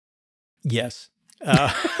 Yes.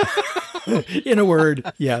 In a word,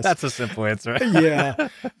 yes. That's a simple answer. Yeah.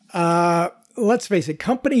 Let's face it,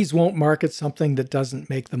 companies won't market something that doesn't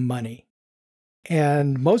make them money.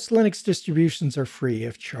 And most Linux distributions are free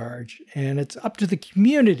of charge. And it's up to the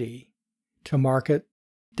community to market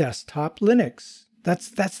desktop Linux.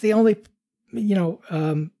 That's the only,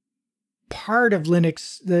 part of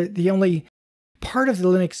Linux, the only part of the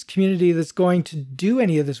Linux community that's going to do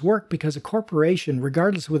any of this work, because a corporation,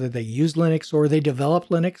 regardless of whether they use Linux or they develop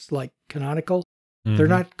Linux like Canonical, they're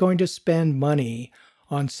not going to spend money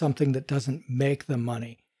on something that doesn't make them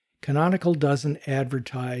money. Canonical doesn't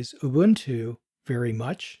advertise Ubuntu very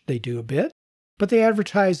much. They do a bit, but they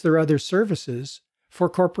advertise their other services for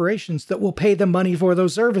corporations that will pay them money for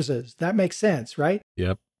those services. That makes sense, right?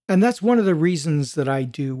 Yep. And that's one of the reasons that I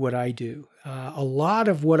do what I do. A lot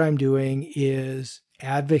of what I'm doing is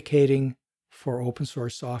advocating for open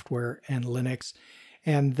source software and Linux.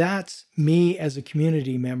 And that's me as a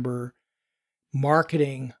community member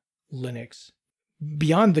marketing Linux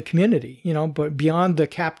beyond the community, but beyond the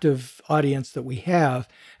captive audience that we have.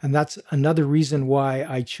 And that's another reason why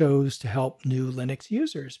I chose to help new Linux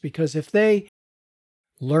users, because if they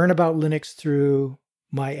learn about Linux through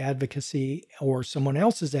my advocacy or someone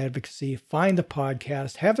else's advocacy, find the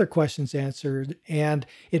podcast, have their questions answered, and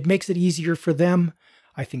it makes it easier for them,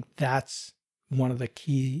 I think that's one of the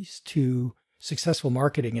keys to successful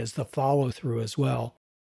marketing, is the follow through as well.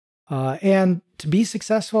 And to be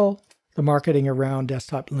successful, the marketing around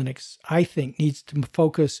desktop Linux, I think, needs to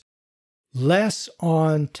focus less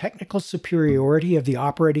on technical superiority of the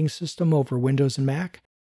operating system over Windows and Mac,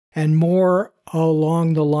 and more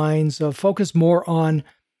along the lines of focus more on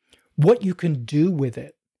what you can do with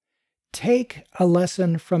it. Take a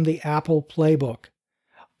lesson from the Apple playbook.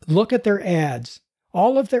 Look at their ads.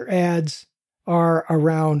 All of their ads are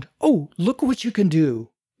around, oh, look what you can do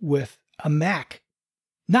with a Mac.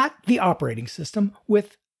 Not the operating system,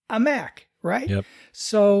 with a Mac, right? Yep.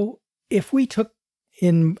 So if we took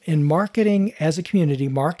in marketing as a community,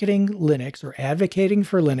 marketing Linux or advocating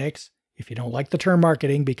for Linux, if you don't like the term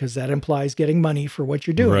marketing because that implies getting money for what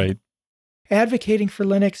you're doing, right. Advocating for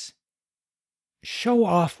Linux, show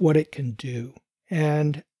off what it can do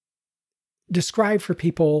and describe for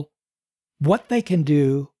people what they can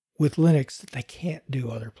do with Linux that they can't do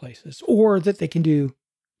other places, or that they can do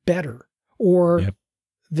better, or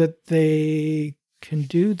that they can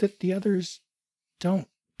do that the others don't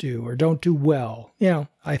do or don't do well. You know,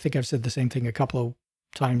 I think I've said the same thing a couple of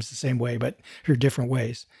times the same way, but or different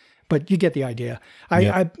ways. But you get the idea.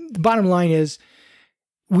 The bottom line is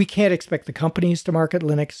we can't expect the companies to market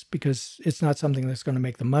Linux because it's not something that's going to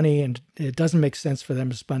make them money, and it doesn't make sense for them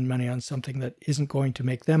to spend money on something that isn't going to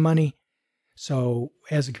make them money. So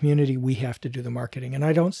as a community, we have to do the marketing, and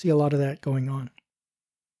I don't see a lot of that going on.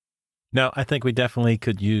 No, I think we definitely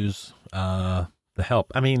could use the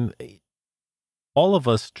help. I mean, all of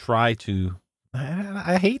us try to,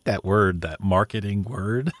 I hate that word, that marketing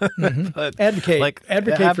word. But advocate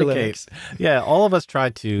for Linux. Yeah, all of us try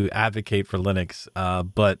to advocate for Linux,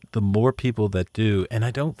 but the more people that do, and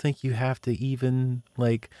I don't think you have to even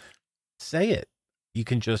like say it. You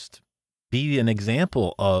can just be an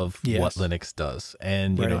example of what Linux does.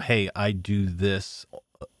 And, you know, hey, I do this.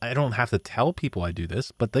 I don't have to tell people I do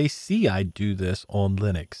this, but they see I do this on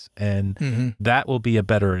Linux. And that will be a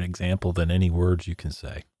better example than any words you can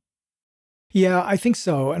say. Yeah, I think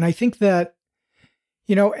so. And I think that,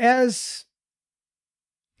 you know, as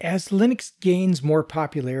Linux gains more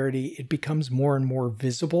popularity, it becomes more and more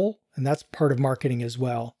visible. And that's part of marketing as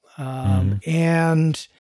well. And,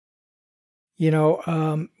 you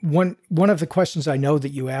know, one of the questions I know that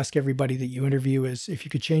you ask everybody that you interview is, if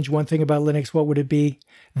you could change one thing about Linux, what would it be?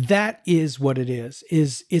 That is what it is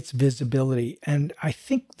its visibility. And I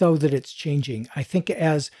think, though, that it's changing. I think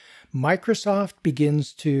as Microsoft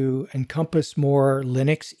begins to encompass more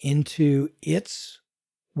Linux into its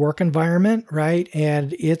work environment, right,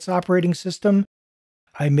 and its operating system,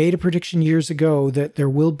 I made a prediction years ago that there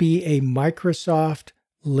will be a Microsoft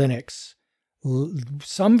Linux.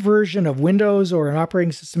 Some version of Windows or an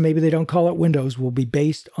operating system, maybe they don't call it Windows, will be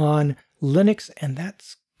based on Linux, and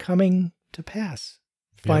that's coming to pass,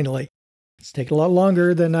 finally. It's taken a lot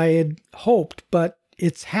longer than I had hoped, but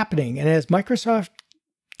it's happening. And as Microsoft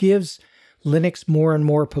gives Linux more and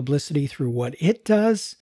more publicity through what it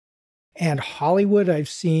does, and Hollywood, I've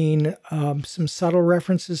seen some subtle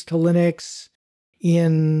references to Linux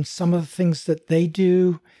in some of the things that they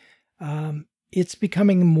do. It's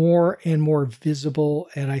becoming more and more visible,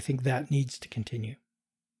 and I think that needs to continue.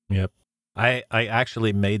 Yep. I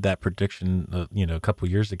actually made that prediction, a couple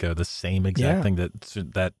of years ago, the same exact thing,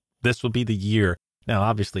 that this will be the year. Now,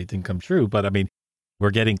 obviously, it didn't come true, but I mean,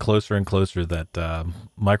 we're getting closer and closer that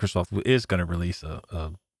Microsoft is going to release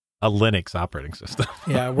a Linux operating system.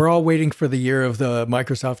 Yeah, we're all waiting for the year of the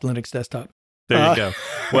Microsoft Linux desktop. There you go.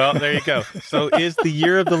 Well, there you go. So is the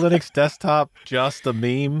year of the Linux desktop just a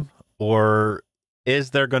meme, or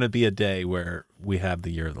is there going to be a day where we have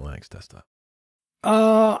the year of the Linux desktop?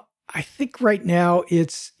 I think right now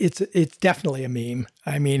it's definitely a meme.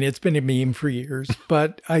 I mean, it's been a meme for years,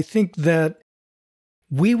 but I think that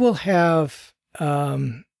we will have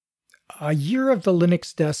a year of the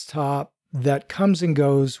Linux desktop that comes and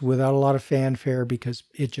goes without a lot of fanfare because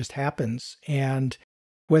it just happens. And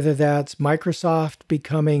whether that's Microsoft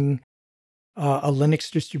becoming a Linux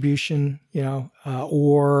distribution,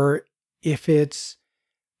 or if it's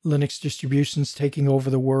Linux distributions taking over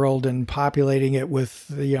the world and populating it with,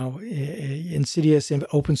 insidious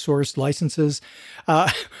open source licenses.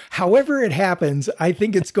 However it happens, I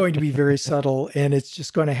think it's going to be very subtle, and it's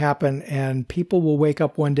just going to happen. And people will wake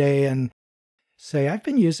up one day and say, I've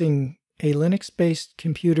been using a Linux-based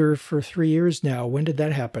computer for 3 years now. When did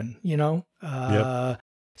that happen?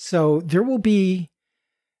 So there will be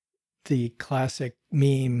the classic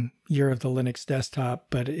meme year of the Linux desktop,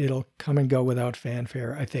 but it'll come and go without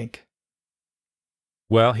fanfare, I think.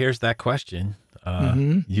 Well, here's that question.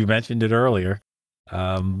 You mentioned it earlier.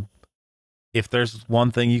 If there's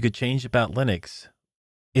one thing you could change about Linux,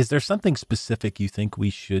 is there something specific you think we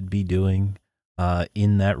should be doing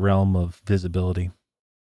in that realm of visibility?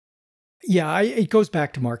 Yeah, it goes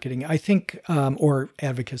back to marketing, I think, or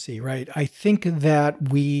advocacy, right? I think that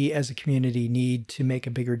we as a community need to make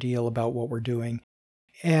a bigger deal about what we're doing,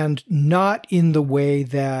 and not in the way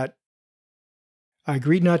that I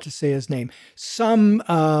agreed not to say his name. Some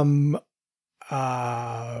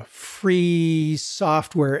free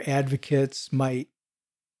software advocates might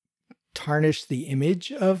tarnish the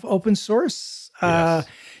image of open source. Yes.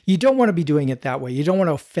 You don't want to be doing it that way. You don't want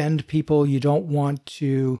to offend people. You don't want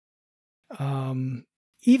to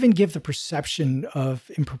even give the perception of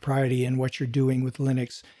impropriety in what you're doing with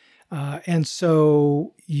Linux. And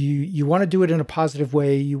so you want to do it in a positive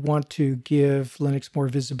way. You want to give Linux more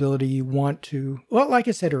visibility. You want to, well, like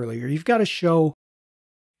I said earlier, you've got to show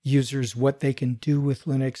users what they can do with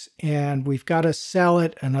Linux, and we've got to sell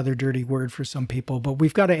it, another dirty word for some people, but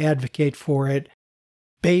we've got to advocate for it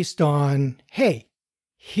based on, hey,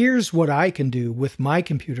 here's what I can do with my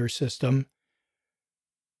computer system,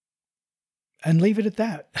 and leave it at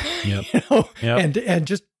that. Yep. And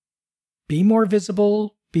just be more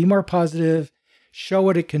visible, be more positive, show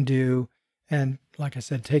what it can do, and like I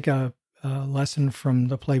said, take a lesson from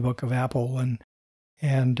the playbook of Apple.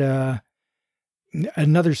 And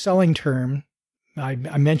another selling term, I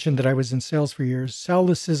mentioned that I was in sales for years. Sell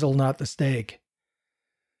the sizzle, not the steak.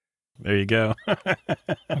 There you go.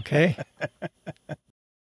 Okay.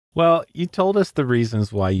 Well, you told us the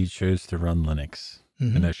reasons why you chose to run Linux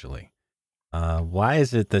initially. Why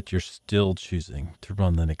is it that you're still choosing to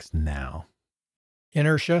run Linux now?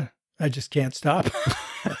 Inertia. I just can't stop.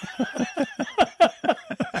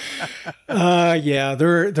 Yeah,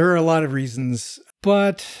 there are a lot of reasons,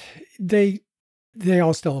 but they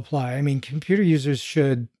all still apply. I mean, computer users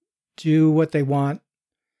should do what they want,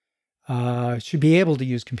 should be able to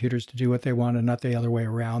use computers to do what they want and not the other way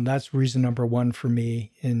around. That's reason number one for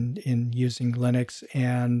me in using Linux,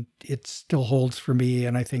 and it still holds for me,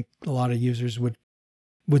 and I think a lot of users would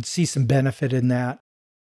see some benefit in that.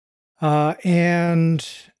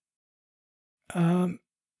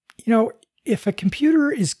 If a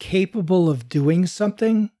computer is capable of doing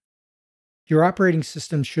something, your operating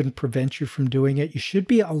system shouldn't prevent you from doing it. You should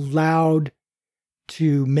be allowed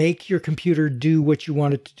to make your computer do what you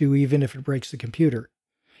want it to do, even if it breaks the computer.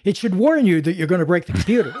 It should warn you that you're going to break the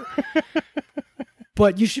computer.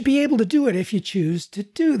 But you should be able to do it if you choose to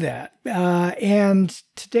do that. And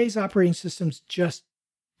today's operating systems just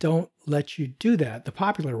don't let you do that. The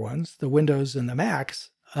popular ones, the Windows and the Macs,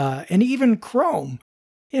 and even Chrome,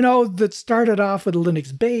 that started off with a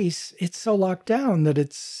Linux base, it's so locked down that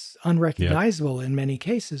it's unrecognizable in many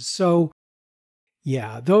cases. So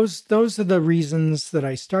yeah, those are the reasons that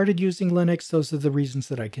I started using Linux. Those are the reasons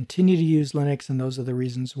that I continue to use Linux. And those are the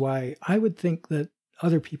reasons why I would think that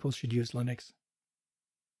other people should use Linux.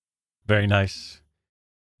 Very nice.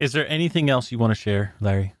 Is there anything else you want to share,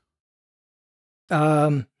 Larry?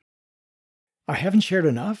 I haven't shared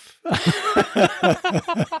enough.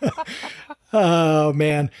 Oh,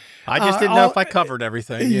 man. I just didn't know if I covered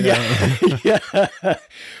everything. Yeah.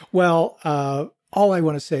 Well, all I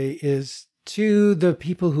want to say is to the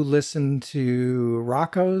people who listen to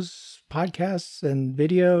Rocco's podcasts and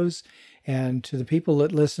videos, and to the people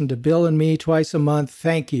that listen to Bill and me twice a month,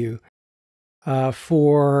 thank you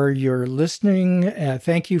for your listening.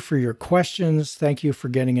 Thank you for your questions. Thank you for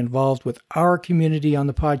getting involved with our community on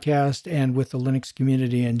the podcast and with the Linux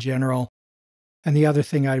community in general. And the other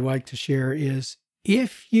thing I'd like to share is,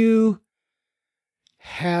 if you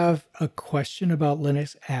have a question about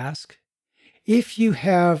Linux, ask. If you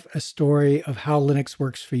have a story of how Linux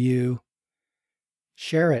works for you,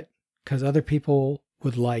 share it, because other people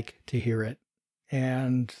would like to hear it.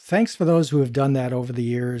 And thanks for those who have done that over the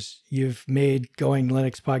years. You've made Going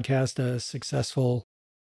Linux Podcast a successful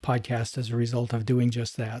podcast as a result of doing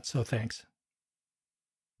just that. So thanks.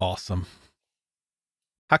 Awesome.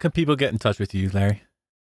 How can people get in touch with you, Larry?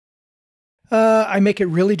 I make it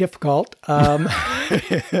really difficult.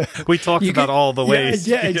 We talked about all the ways.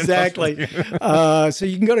 Yeah, exactly. So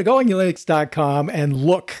you can go to goinglinux.com and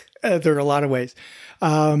look. There are a lot of ways.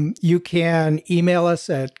 You can email us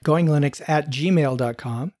at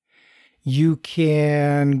goinglinux@gmail.com. You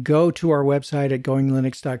can go to our website at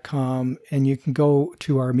goinglinux.com, and you can go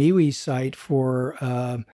to our MeWe site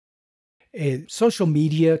for a social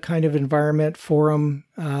media kind of environment, forum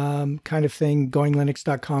kind of thing.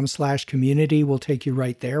 goinglinux.com/community will take you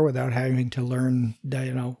right there without having to learn,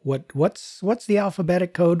 what's the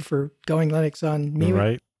alphabetic code for Going Linux on MeWe?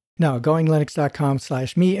 Right. No,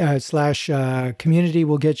 goinglinux.com/community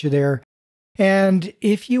will get you there. And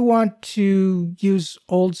if you want to use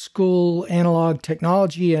old school analog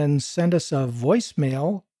technology and send us a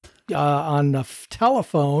voicemail on the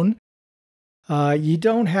telephone, you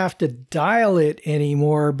don't have to dial it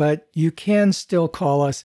anymore, but you can still call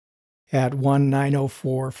us at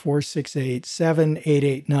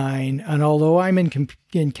 1-904-468-7889. And although I'm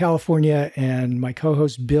in California and my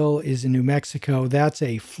co-host Bill is in New Mexico, that's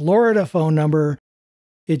a Florida phone number.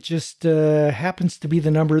 It just happens to be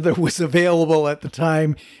the number that was available at the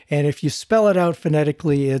time. And if you spell it out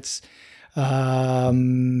phonetically, it's,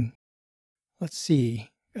 let's see,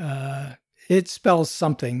 It spells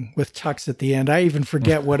something with tux at the end. I even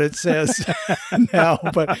forget what it says now,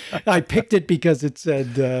 but I picked it because it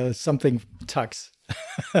said something tux.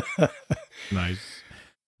 Nice.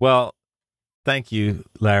 Well, thank you,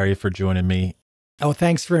 Larry, for joining me. Oh,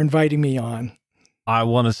 thanks for inviting me on. I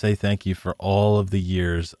want to say thank you for all of the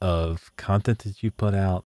years of content that you put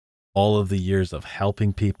out, all of the years of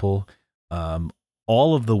helping people,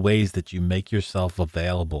 all of the ways that you make yourself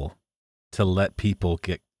available to let people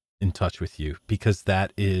get in touch with you, because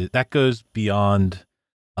that goes beyond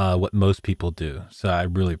what most people do. So I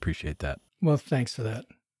really appreciate that. Well, thanks for that.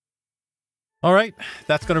 All right,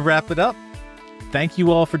 that's going to wrap it up. Thank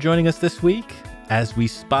you all for joining us this week as we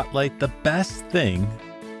spotlight the best thing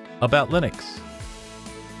about Linux,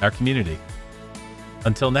 our community.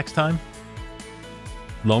 Until next time,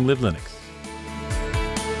 long live Linux.